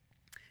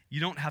 You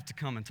don't have to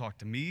come and talk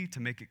to me to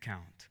make it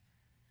count.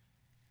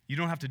 You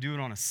don't have to do it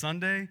on a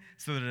Sunday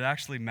so that it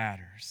actually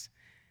matters.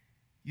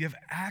 You have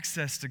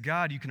access to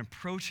God. You can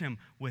approach him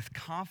with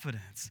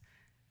confidence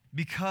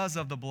because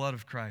of the blood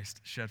of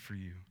Christ shed for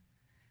you.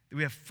 That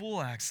we have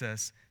full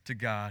access to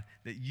God,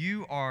 that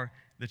you are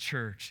the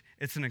church.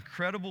 It's an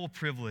incredible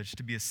privilege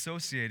to be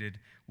associated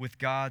with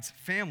God's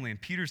family.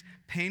 And Peter's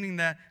painting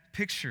that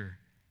picture,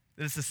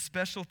 that it's a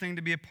special thing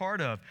to be a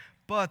part of.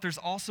 But there's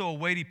also a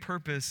weighty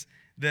purpose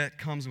that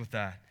comes with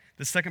that.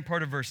 The second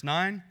part of verse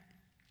 9,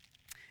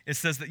 it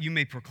says that you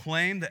may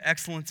proclaim the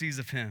excellencies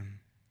of him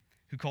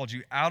who called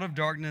you out of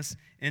darkness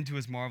into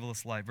his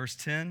marvelous light. Verse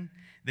 10,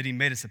 that he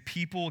made us a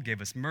people, gave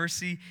us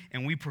mercy,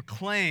 and we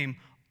proclaim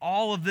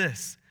all of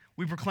this.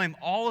 We proclaim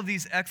all of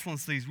these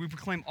excellencies. We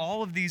proclaim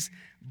all of these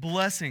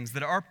blessings,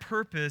 that our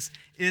purpose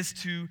is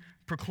to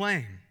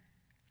proclaim.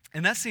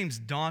 And that seems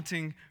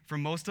daunting for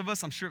most of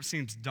us. I'm sure it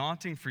seems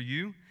daunting for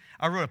you.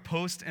 I wrote a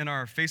post in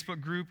our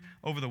Facebook group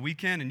over the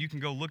weekend, and you can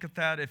go look at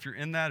that if you're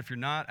in that. If you're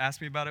not, ask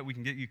me about it. We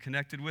can get you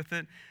connected with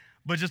it.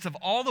 But just of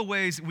all the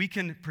ways we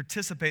can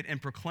participate in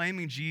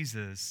proclaiming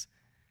Jesus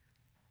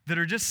that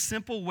are just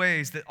simple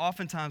ways that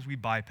oftentimes we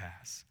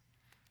bypass.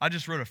 I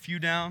just wrote a few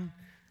down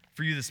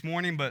for you this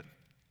morning, but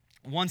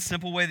one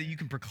simple way that you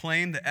can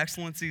proclaim the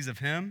excellencies of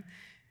him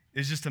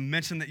is just to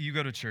mention that you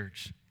go to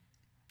church.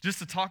 Just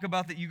to talk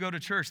about that you go to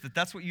church, that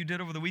that's what you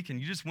did over the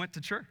weekend. You just went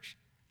to church.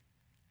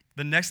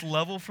 The next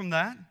level from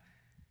that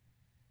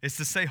is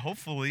to say,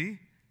 hopefully,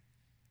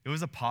 it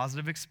was a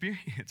positive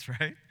experience,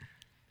 right?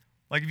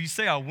 Like if you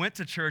say, I went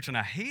to church and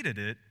I hated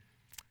it,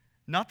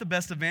 not the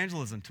best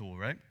evangelism tool,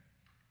 right?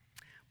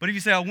 But if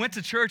you say, I went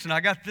to church and I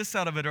got this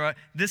out of it, or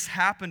this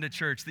happened at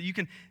church, that you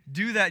can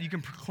do that, you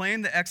can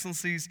proclaim the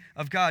excellencies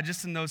of God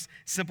just in those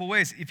simple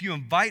ways. If you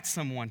invite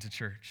someone to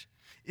church,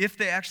 If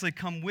they actually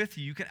come with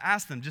you, you can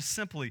ask them just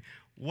simply,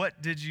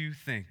 what did you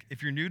think?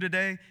 If you're new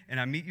today and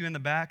I meet you in the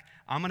back,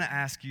 I'm going to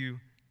ask you,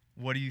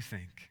 what do you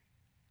think?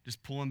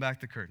 Just pulling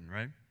back the curtain,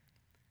 right?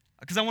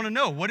 Because I want to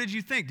know, what did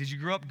you think? Did you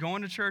grow up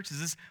going to church? Is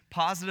this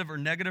positive or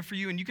negative for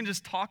you? And you can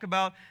just talk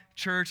about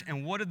church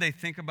and what did they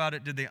think about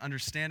it? Did they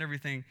understand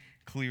everything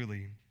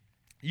clearly?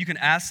 You can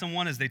ask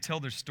someone as they tell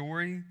their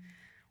story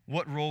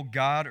what role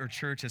God or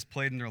church has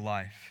played in their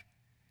life.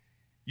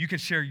 You can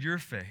share your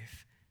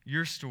faith,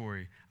 your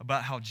story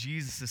about how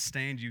Jesus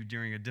sustained you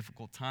during a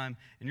difficult time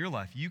in your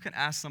life. You can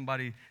ask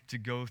somebody to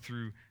go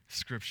through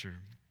Scripture.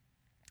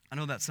 I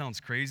know that sounds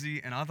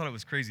crazy, and I thought it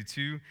was crazy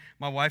too.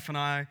 My wife and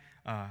I,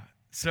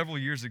 several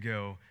years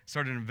ago,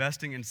 started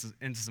investing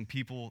into some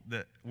people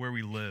where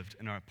we lived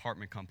in our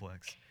apartment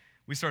complex.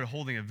 We started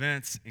holding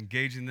events,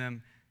 engaging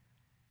them,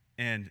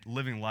 and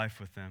living life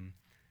with them.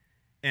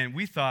 And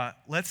we thought,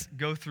 let's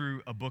go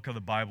through a book of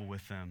the Bible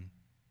with them.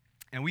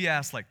 And we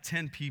asked like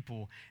 10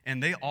 people,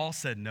 and they all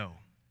said no.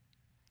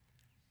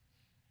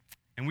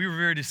 And we were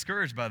very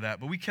discouraged by that,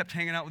 but we kept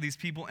hanging out with these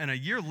people, and a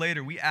year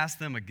later, we asked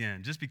them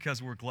again, just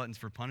because we're gluttons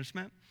for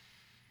punishment.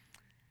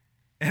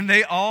 And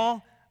they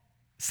all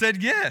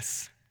said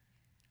yes.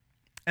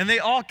 And they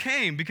all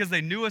came because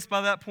they knew us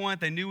by that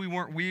point. They knew we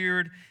weren't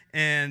weird,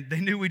 and they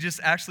knew we just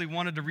actually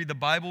wanted to read the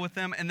Bible with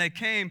them. And they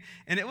came,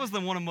 and it was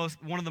one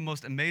of the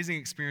most amazing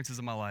experiences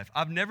of my life.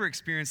 I've never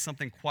experienced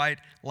something quite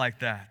like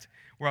that,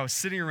 where I was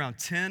sitting around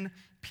 10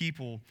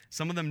 people.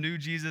 Some of them knew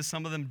Jesus,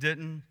 some of them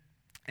didn't,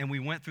 and we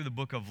went through the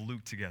book of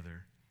Luke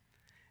together.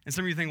 And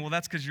some of you think, well,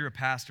 that's because you're a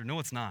pastor. No,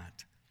 it's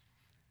not.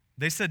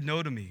 They said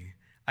no to me.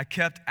 I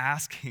kept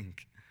asking.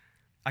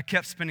 I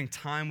kept spending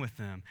time with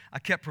them. I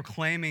kept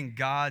proclaiming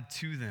God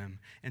to them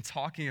and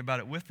talking about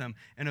it with them.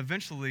 And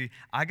eventually,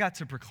 I got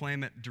to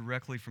proclaim it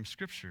directly from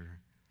Scripture.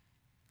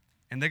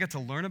 And they got to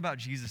learn about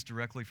Jesus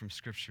directly from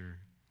Scripture.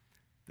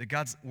 That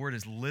God's word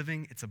is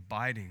living, it's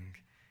abiding.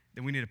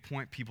 That we need to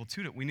point people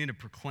to it. We need to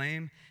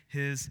proclaim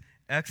his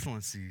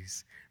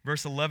excellencies.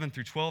 Verse 11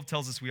 through 12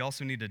 tells us we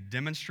also need to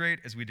demonstrate.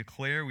 As we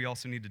declare, we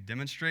also need to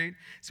demonstrate.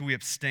 So we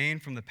abstain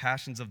from the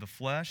passions of the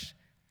flesh.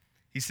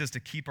 He says to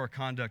keep our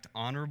conduct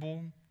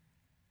honorable.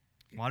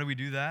 Why do we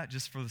do that?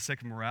 Just for the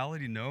sake of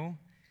morality? No.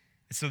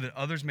 It's so that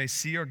others may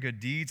see our good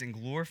deeds and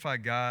glorify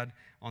God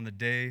on the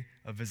day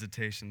of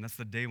visitation. That's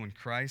the day when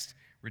Christ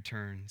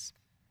returns.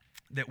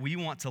 That we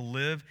want to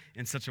live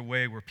in such a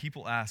way where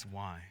people ask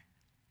why.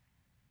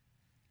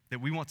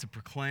 That we want to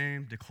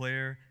proclaim,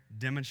 declare,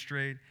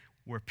 demonstrate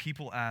where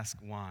people ask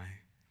why.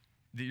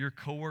 That your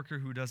coworker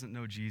who doesn't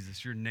know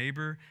Jesus, your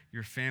neighbor,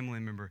 your family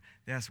member,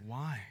 they ask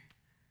why.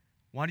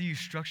 Why do you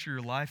structure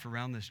your life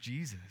around this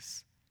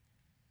Jesus?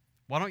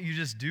 Why don't you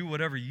just do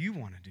whatever you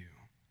want to do?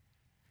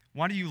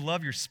 Why do you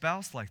love your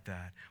spouse like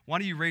that? Why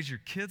do you raise your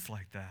kids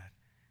like that?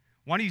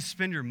 Why do you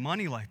spend your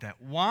money like that?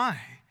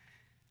 Why?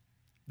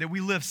 That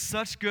we live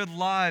such good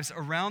lives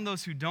around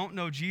those who don't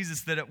know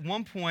Jesus that at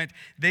one point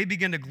they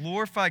begin to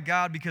glorify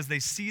God because they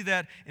see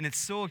that and it's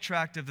so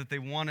attractive that they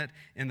want it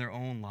in their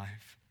own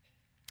life.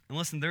 And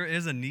listen, there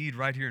is a need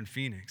right here in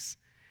Phoenix.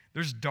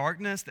 There's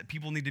darkness that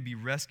people need to be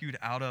rescued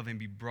out of and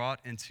be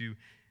brought into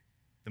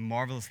the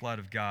marvelous light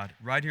of God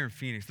right here in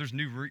Phoenix. There's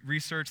new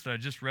research that I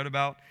just read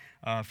about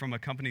from a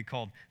company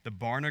called the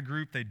Barna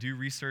Group. They do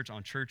research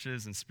on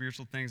churches and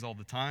spiritual things all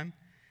the time.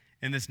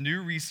 And this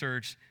new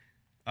research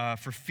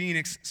for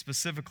Phoenix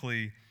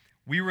specifically,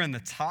 we were in the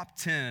top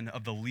 10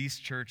 of the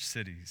least church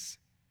cities.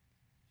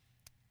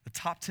 The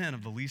top 10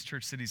 of the least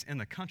church cities in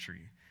the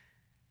country.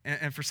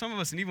 And for some of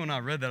us, and even when I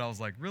read that, I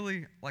was like,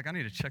 really? Like, I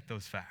need to check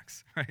those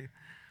facts, right?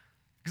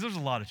 Because there's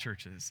a lot of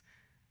churches.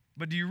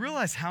 But do you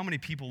realize how many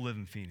people live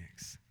in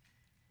Phoenix?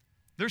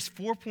 There's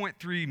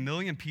 4.3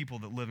 million people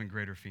that live in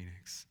Greater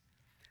Phoenix.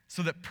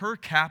 So that per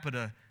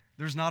capita,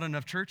 there's not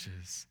enough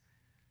churches.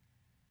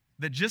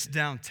 That just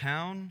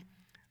downtown,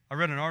 I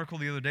read an article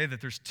the other day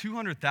that there's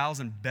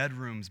 200,000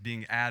 bedrooms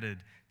being added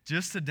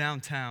just to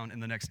downtown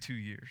in the next 2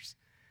 years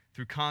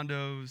through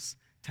condos,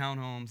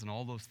 townhomes, and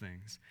all those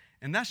things.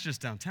 And that's just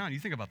downtown. You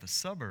think about the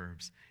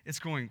suburbs, it's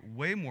growing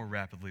way more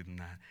rapidly than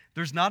that.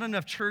 There's not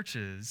enough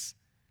churches,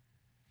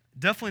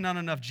 definitely not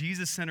enough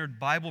Jesus-centered,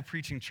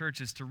 Bible-preaching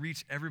churches to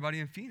reach everybody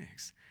in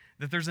Phoenix.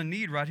 That there's a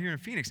need right here in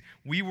Phoenix.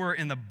 We were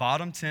in the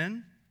bottom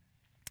 10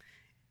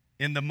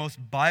 in the most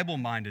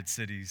Bible-minded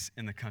cities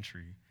in the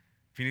country.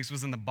 Phoenix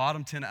was in the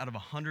bottom 10 out of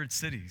 100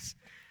 cities,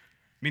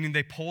 meaning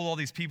they polled all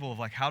these people of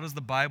like, how does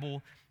the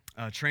Bible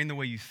train the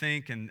way you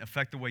think and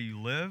affect the way you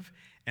live?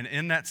 And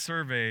in that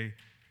survey,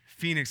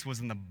 Phoenix was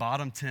in the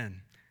bottom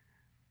 10.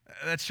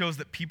 That shows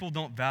that people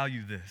don't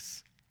value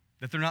this,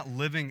 that they're not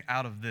living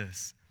out of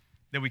this,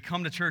 that we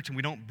come to church and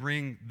we don't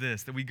bring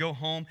this, that we go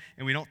home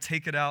and we don't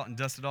take it out and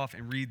dust it off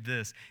and read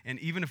this. And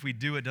even if we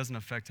do, it doesn't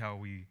affect how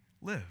we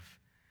live.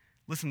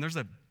 Listen, there's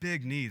a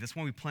big need. That's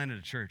why we planted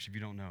a church, if you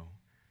don't know.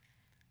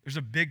 There's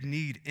a big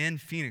need in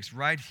Phoenix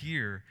right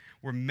here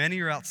where many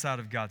are outside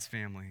of God's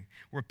family,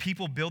 where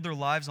people build their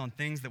lives on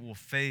things that will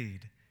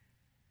fade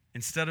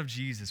instead of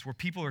Jesus, where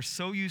people are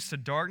so used to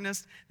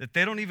darkness that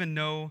they don't even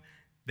know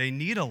they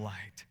need a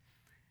light.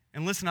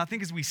 And listen, I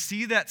think as we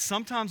see that,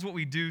 sometimes what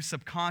we do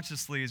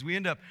subconsciously is we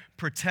end up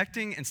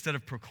protecting instead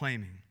of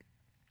proclaiming.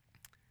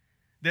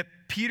 That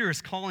Peter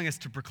is calling us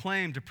to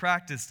proclaim, to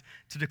practice,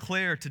 to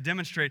declare, to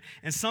demonstrate.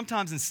 And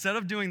sometimes instead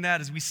of doing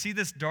that, as we see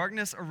this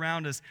darkness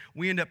around us,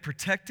 we end up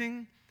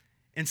protecting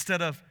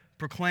instead of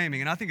proclaiming.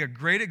 And I think a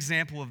great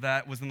example of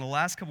that was in the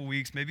last couple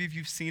weeks, maybe if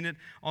you've seen it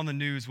on the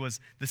news, was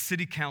the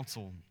city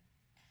council.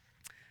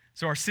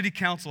 So our city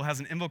council has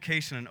an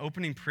invocation, an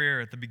opening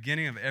prayer at the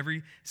beginning of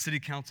every city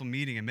council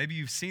meeting. And maybe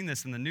you've seen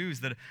this in the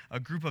news that a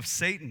group of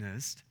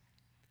Satanists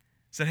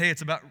said, hey,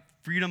 it's about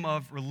freedom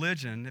of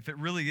religion. If it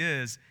really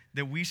is,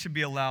 that we should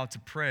be allowed to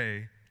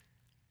pray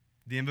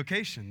the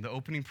invocation, the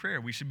opening prayer.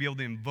 We should be able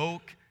to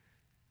invoke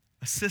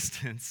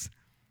assistance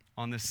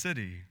on this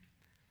city.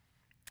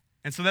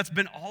 And so that's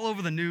been all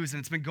over the news,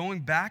 and it's been going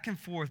back and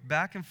forth,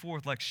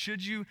 like,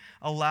 should you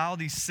allow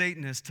these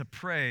Satanists to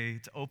pray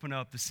to open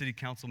up the city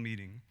council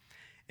meeting?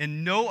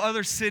 In no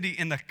other city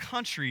in the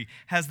country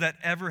has that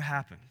ever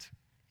happened.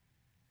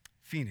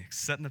 Phoenix,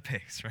 setting the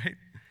pace, right?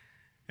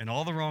 In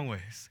all the wrong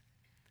ways.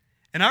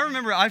 And I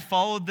remember I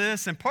followed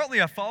this, and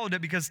partly I followed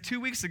it because 2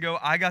 weeks ago,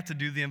 I got to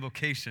do the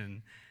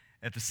invocation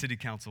at the city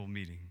council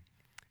meeting.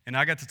 And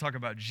I got to talk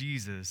about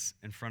Jesus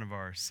in front of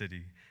our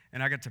city.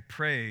 And I got to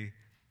pray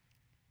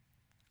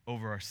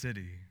over our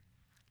city.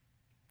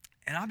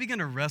 And I began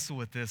to wrestle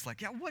with this,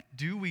 like, what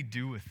do we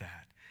do with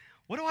that?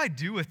 What do I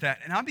do with that?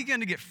 And I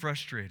began to get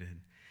frustrated.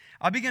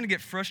 I began to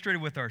get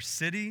frustrated with our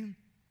city.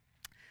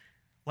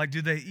 Like,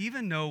 do they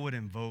even know what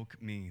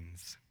invoke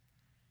means?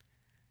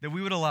 That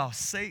we would allow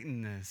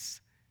Satanists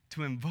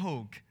to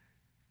invoke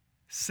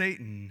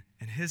Satan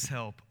and his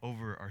help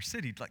over our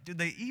city. Like, do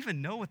they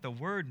even know what the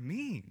word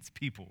means,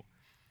 people?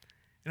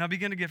 And I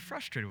began to get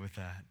frustrated with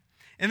that.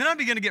 And then I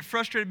began to get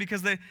frustrated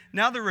because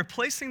now they're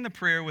replacing the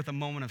prayer with a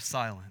moment of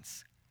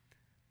silence.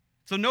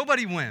 So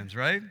nobody wins,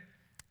 right?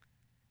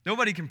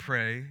 Nobody can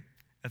pray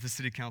at the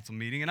city council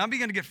meeting. And I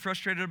began to get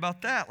frustrated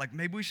about that. Like,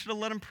 maybe we should have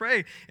let them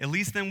pray. At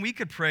least then we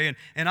could pray.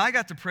 And I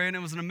got to pray, and it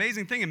was an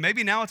amazing thing. And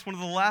maybe now it's one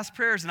of the last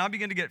prayers, and I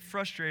began to get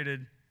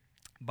frustrated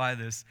by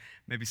this.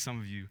 Maybe some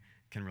of you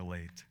can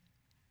relate.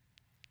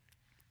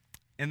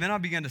 And then I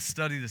began to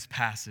study this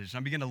passage, and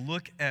I began to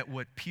look at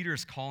what Peter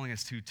is calling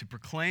us to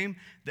proclaim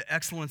the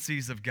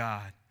excellencies of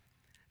God,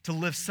 to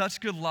live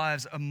such good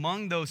lives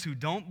among those who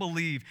don't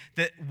believe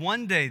that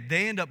one day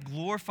they end up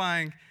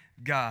glorifying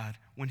God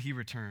when he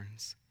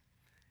returns.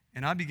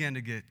 And I began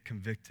to get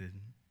convicted.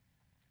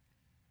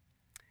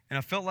 And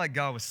I felt like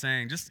God was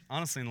saying, just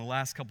honestly in the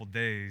last couple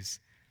days,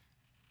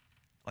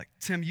 like,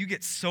 Tim, you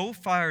get so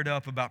fired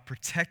up about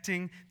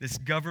protecting this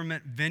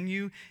government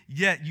venue,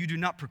 yet you do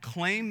not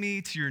proclaim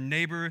me to your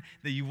neighbor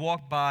that you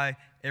walk by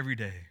every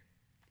day.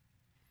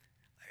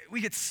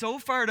 We get so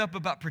fired up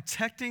about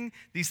protecting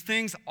these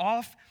things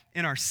off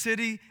in our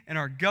city, in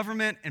our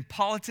government, and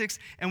politics,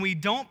 and we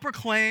don't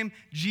proclaim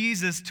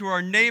Jesus to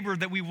our neighbor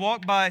that we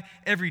walk by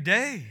every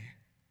day.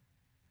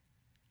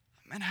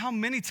 Man, how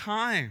many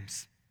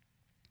times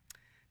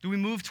do we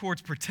move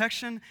towards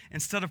protection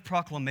instead of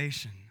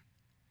proclamation?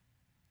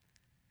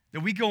 That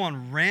we go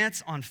on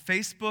rants on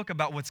Facebook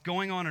about what's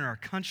going on in our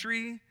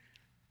country,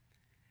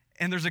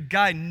 and there's a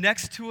guy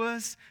next to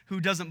us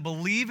who doesn't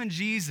believe in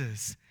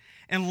Jesus.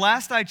 And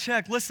last I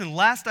checked,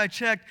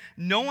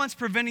 no one's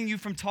preventing you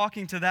from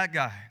talking to that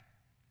guy.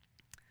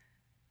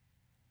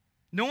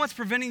 No one's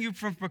preventing you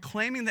from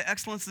proclaiming the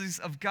excellencies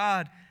of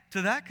God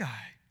to that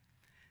guy.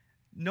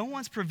 No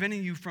one's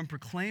preventing you from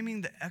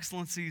proclaiming the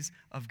excellencies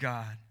of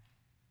God.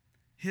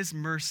 His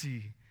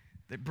mercy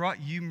that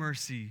brought you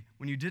mercy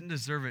when you didn't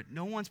deserve it.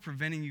 No one's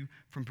preventing you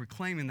from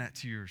proclaiming that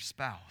to your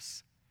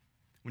spouse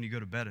when you go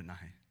to bed at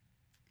night.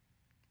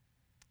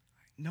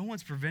 No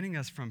one's preventing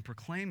us from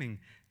proclaiming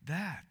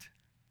that.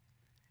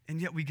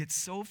 And yet we get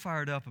so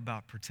fired up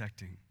about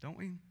protecting, don't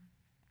we?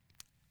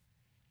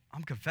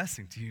 I'm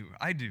confessing to you,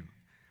 I do.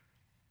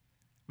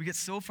 We get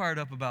so fired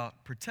up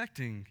about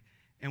protecting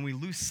and we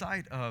lose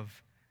sight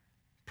of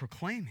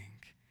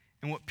proclaiming.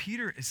 And what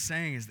Peter is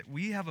saying is that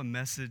we have a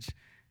message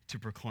to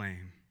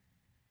proclaim.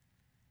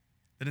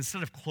 That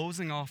instead of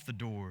closing off the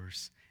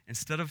doors,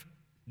 instead of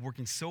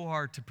working so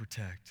hard to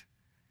protect,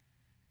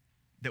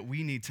 that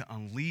we need to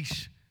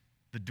unleash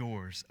the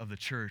doors of the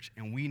church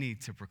and we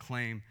need to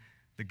proclaim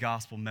the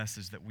gospel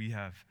message that we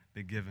have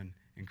been given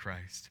in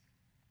Christ.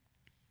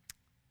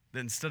 That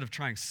instead of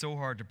trying so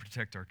hard to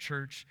protect our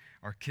church,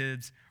 our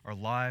kids, our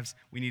lives,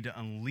 we need to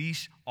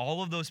unleash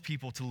all of those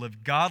people to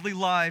live godly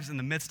lives in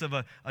the midst of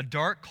a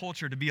dark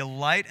culture, to be a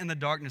light in the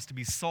darkness, to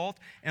be salt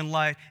and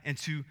light, and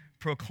to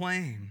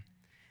proclaim.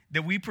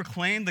 That we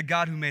proclaim the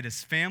God who made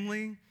us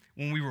family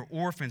when we were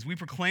orphans. We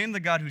proclaim the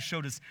God who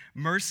showed us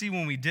mercy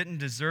when we didn't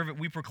deserve it.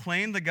 We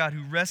proclaim the God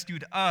who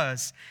rescued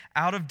us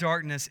out of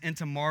darkness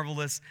into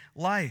marvelous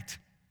light.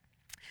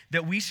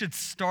 That we should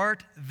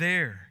start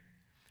there.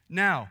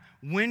 Now,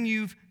 when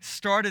you've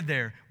started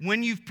there,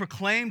 when you've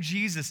proclaimed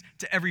Jesus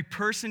to every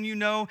person you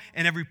know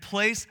and every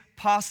place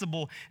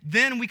possible,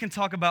 then we can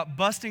talk about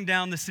busting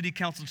down the city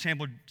council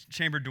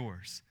chamber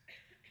doors.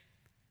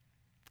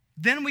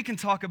 then we can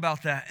talk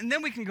about that, and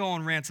then we can go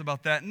on rants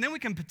about that, and then we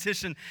can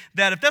petition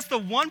that. If that's the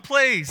one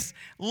place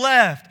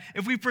left,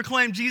 if we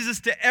proclaim Jesus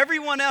to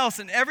everyone else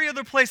and every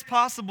other place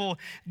possible,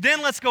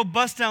 then let's go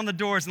bust down the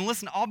doors. And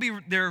listen, I'll be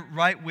there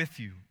right with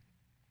you.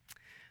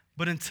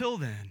 But until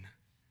then,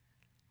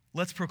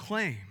 let's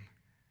proclaim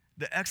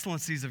the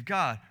excellencies of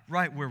God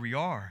right where we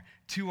are,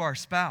 to our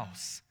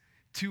spouse,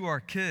 to our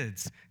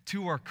kids,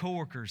 to our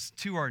coworkers,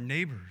 to our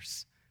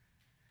neighbors.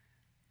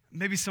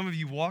 Maybe some of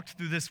you walked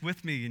through this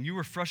with me and you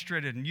were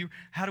frustrated and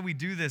how do we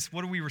do this?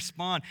 What do we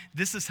respond?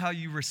 This is how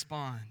you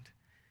respond.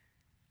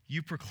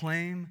 You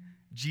proclaim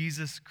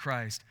Jesus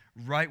Christ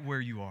right where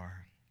you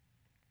are.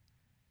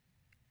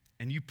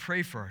 And you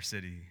pray for our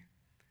city.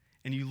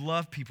 And you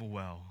love people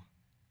well.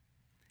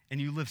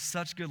 And you live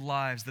such good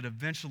lives that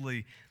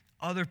eventually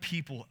other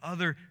people,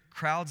 other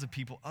crowds of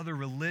people, other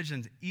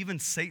religions, even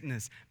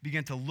Satanists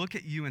begin to look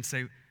at you and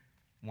say,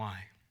 why?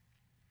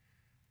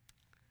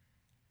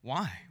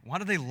 Why? Why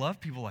do they love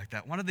people like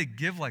that? Why do they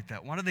give like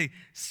that? Why do they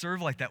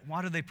serve like that?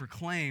 Why do they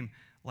proclaim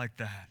like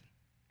that?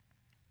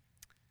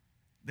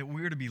 That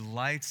we are to be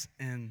lights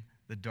in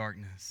the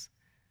darkness.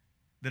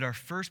 That our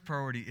first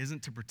priority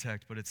isn't to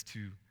protect, but it's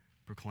to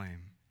proclaim.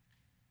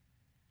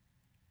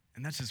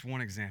 And that's just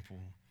one example.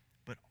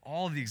 But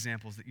all of the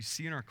examples that you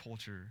see in our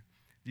culture,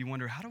 you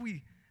wonder, how do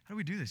we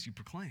do this? You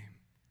proclaim.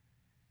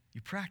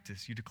 You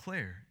practice. You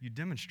declare. You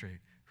demonstrate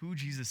who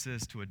Jesus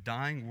is to a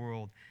dying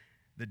world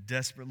that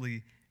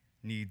desperately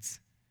needs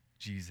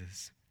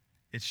Jesus.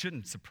 It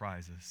shouldn't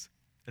surprise us.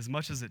 As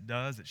much as it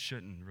does, it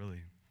shouldn't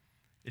really.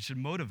 It should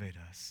motivate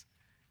us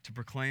to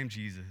proclaim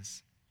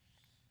Jesus.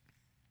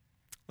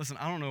 Listen,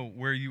 I don't know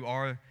where you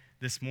are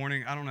this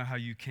morning. I don't know how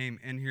you came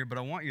in here, but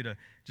I want you to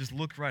just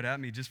look right at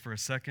me just for a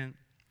second.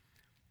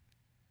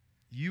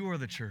 You are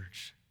the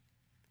church.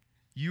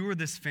 You are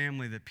this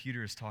family that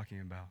Peter is talking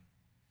about.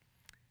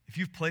 If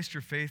you've placed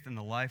your faith in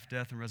the life,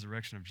 death, and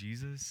resurrection of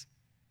Jesus,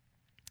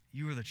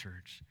 you are the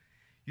church.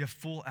 You have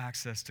full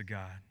access to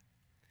God.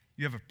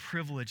 You have a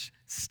privileged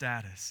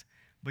status,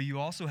 but you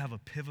also have a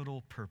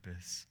pivotal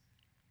purpose,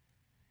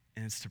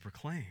 and it's to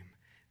proclaim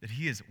that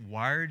He has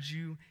wired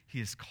you, He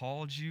has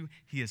called you,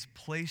 He has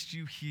placed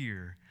you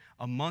here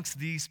amongst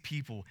these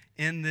people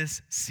in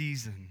this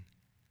season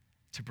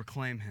to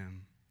proclaim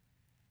Him.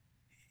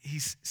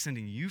 He's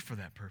sending you for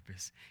that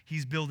purpose.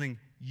 He's building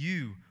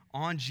you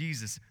on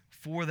Jesus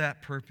for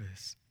that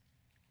purpose.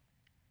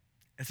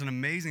 It's an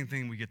amazing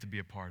thing we get to be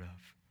a part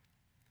of.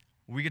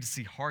 We get to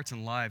see hearts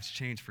and lives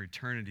change for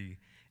eternity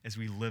as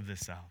we live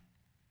this out.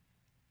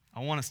 I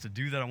want us to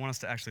do that. I want us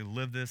to actually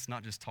live this,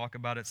 not just talk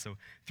about it. So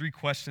 3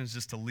 questions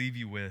just to leave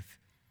you with.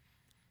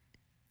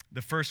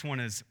 The first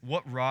one is,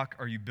 what rock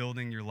are you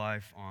building your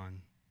life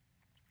on?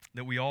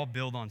 That we all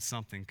build on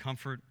something.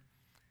 Comfort,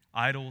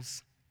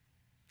 idols,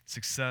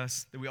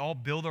 success. That we all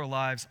build our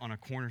lives on a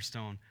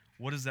cornerstone.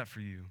 What is that for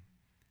you?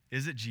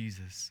 Is it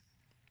Jesus?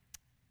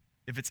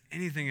 If it's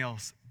anything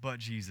else but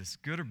Jesus,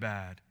 good or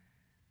bad,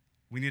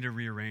 we need to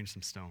rearrange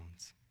some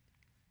stones.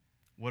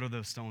 What are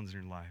those stones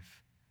in your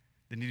life?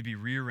 They need to be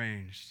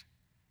rearranged.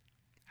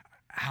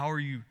 How are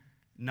you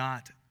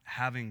not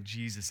having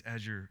Jesus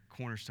as your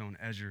cornerstone,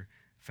 as your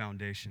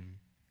foundation?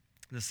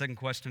 The second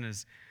question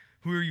is,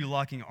 who are you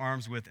locking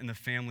arms with in the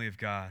family of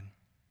God?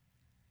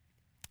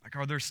 Like,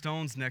 are there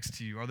stones next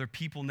to you? Are there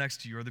people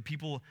next to you? Are there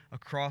people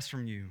across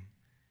from you?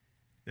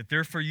 That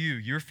they're for you,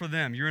 you're for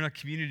them. You're in a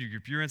community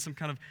group. You're in some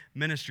kind of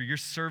ministry. You're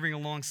serving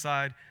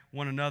alongside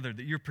one another.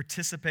 That you're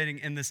participating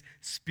in this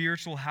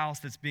spiritual house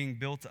that's being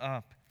built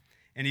up.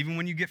 And even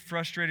when you get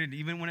frustrated,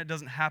 even when it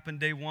doesn't happen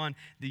day one,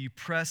 that you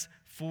press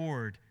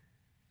forward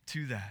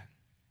to that.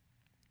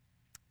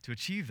 To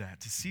achieve that,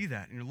 to see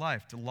that in your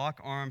life, to lock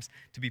arms,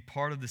 to be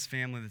part of this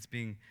family that's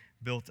being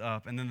built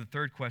up. And then the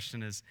third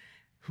question is,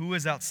 who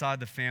is outside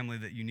the family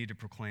that you need to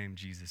proclaim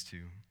Jesus to?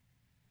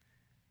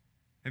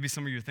 Maybe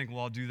some of you are thinking,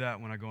 well, I'll do that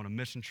when I go on a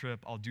mission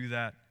trip. I'll do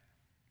that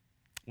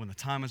when the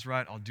time is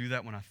right. I'll do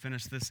that when I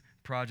finish this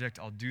project.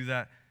 I'll do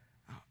that.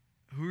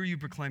 Who are you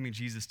proclaiming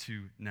Jesus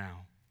to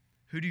now?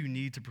 Who do you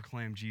need to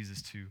proclaim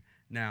Jesus to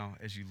now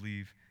as you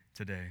leave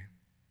today?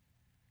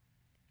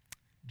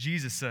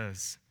 Jesus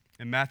says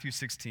in Matthew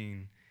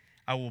 16,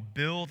 I will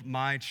build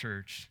my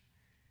church,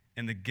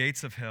 and the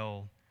gates of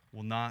hell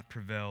will not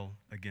prevail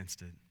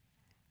against it.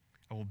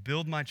 I will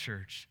build my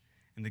church,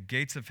 and the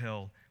gates of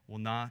hell will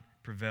not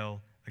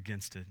prevail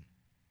against it.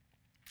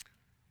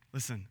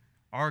 Listen,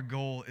 our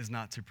goal is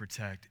not to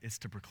protect, it's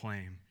to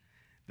proclaim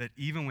that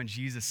even when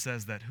Jesus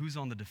says that, who's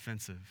on the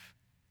defensive?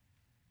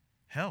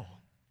 Hell.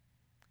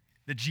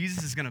 That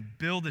Jesus is going to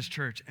build His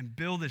church and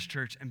build His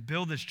church and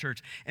build His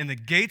church, and the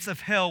gates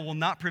of hell will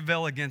not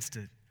prevail against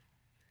it.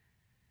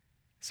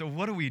 So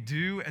what do we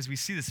do as we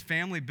see this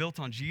family built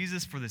on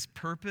Jesus for this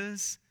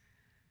purpose?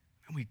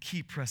 And we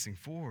keep pressing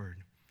forward.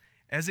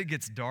 As it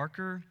gets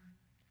darker,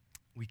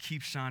 we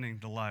keep shining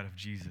the light of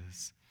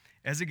Jesus.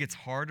 As it gets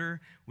harder,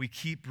 we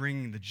keep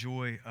bringing the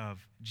joy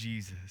of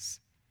Jesus.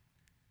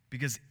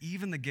 Because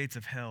even the gates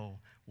of hell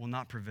will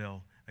not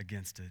prevail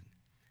against it.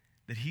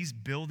 that he's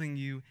building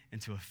you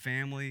into a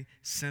family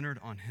centered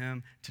on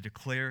him to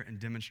declare and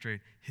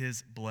demonstrate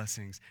his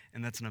blessings.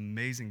 And that's an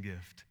amazing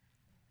gift.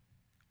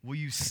 Will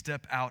you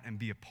step out and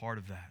be a part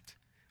of that?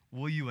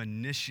 Will you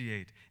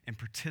initiate and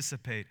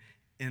participate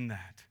in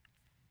that?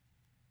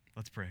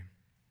 Let's pray.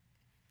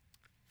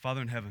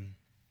 Father in heaven,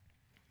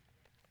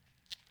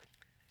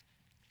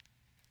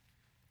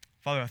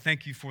 Father, I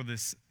thank you for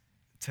this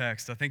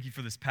text. I thank you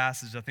for this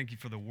passage. I thank you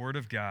for the word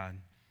of God.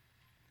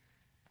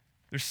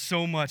 There's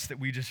so much that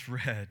we just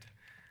read.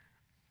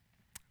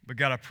 But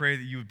God, I pray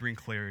that you would bring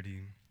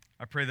clarity.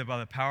 I pray that by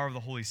the power of the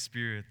Holy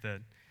Spirit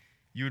that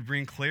you would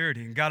bring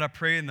clarity. And God, I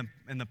pray in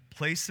the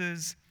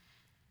places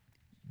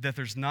that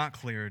there's not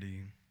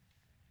clarity,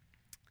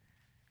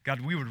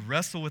 God, we would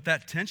wrestle with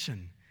that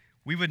tension.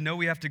 We would know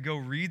we have to go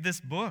read this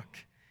book,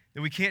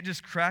 that we can't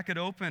just crack it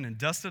open and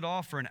dust it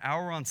off for an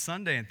hour on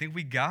Sunday and think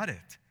we got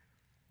it.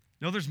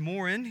 No, there's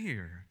more in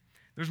here.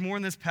 There's more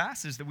in this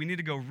passage that we need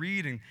to go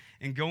read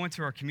and go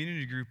into our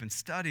community group and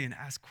study and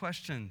ask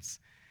questions.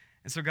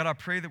 And so, God, I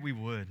pray that we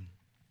would.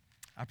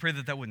 I pray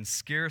that wouldn't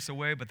scare us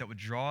away, but that would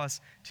draw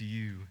us to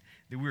you,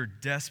 that we are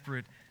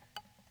desperate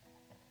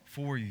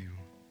for you,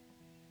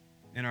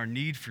 in our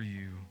need for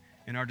you,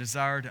 in our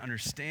desire to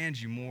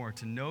understand you more,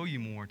 to know you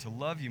more, to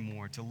love you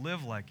more, to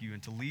live like you,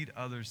 and to lead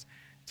others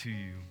to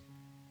you.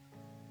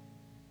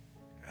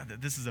 God,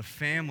 that this is a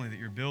family that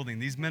you're building.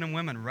 These men and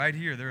women right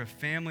here, they're a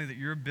family that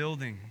you're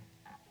building.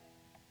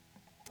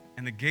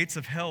 And the gates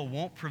of hell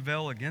won't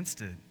prevail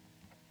against it.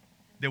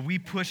 That we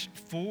push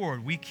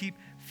forward, we keep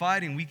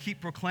fighting, we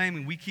keep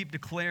proclaiming, we keep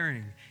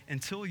declaring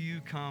until you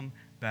come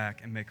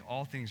back and make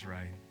all things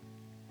right.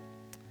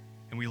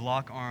 And we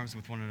lock arms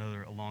with one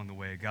another along the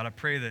way. God, I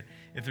pray that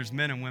if there's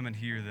men and women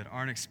here that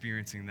aren't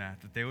experiencing that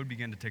they would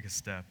begin to take a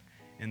step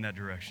in that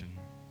direction.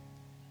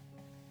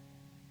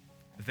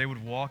 That they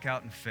would walk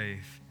out in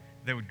faith.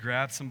 They would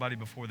grab somebody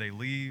before they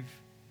leave.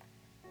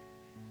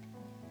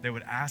 They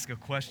would ask a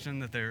question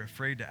that they're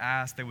afraid to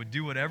ask. They would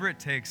do whatever it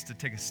takes to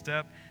take a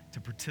step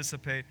to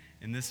participate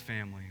in this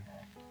family.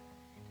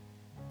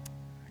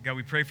 God,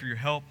 we pray for your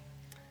help,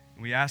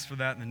 and we ask for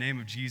that in the name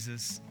of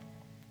Jesus.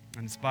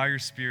 And it's by your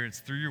spirits,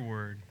 through your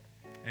word.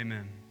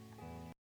 Amen.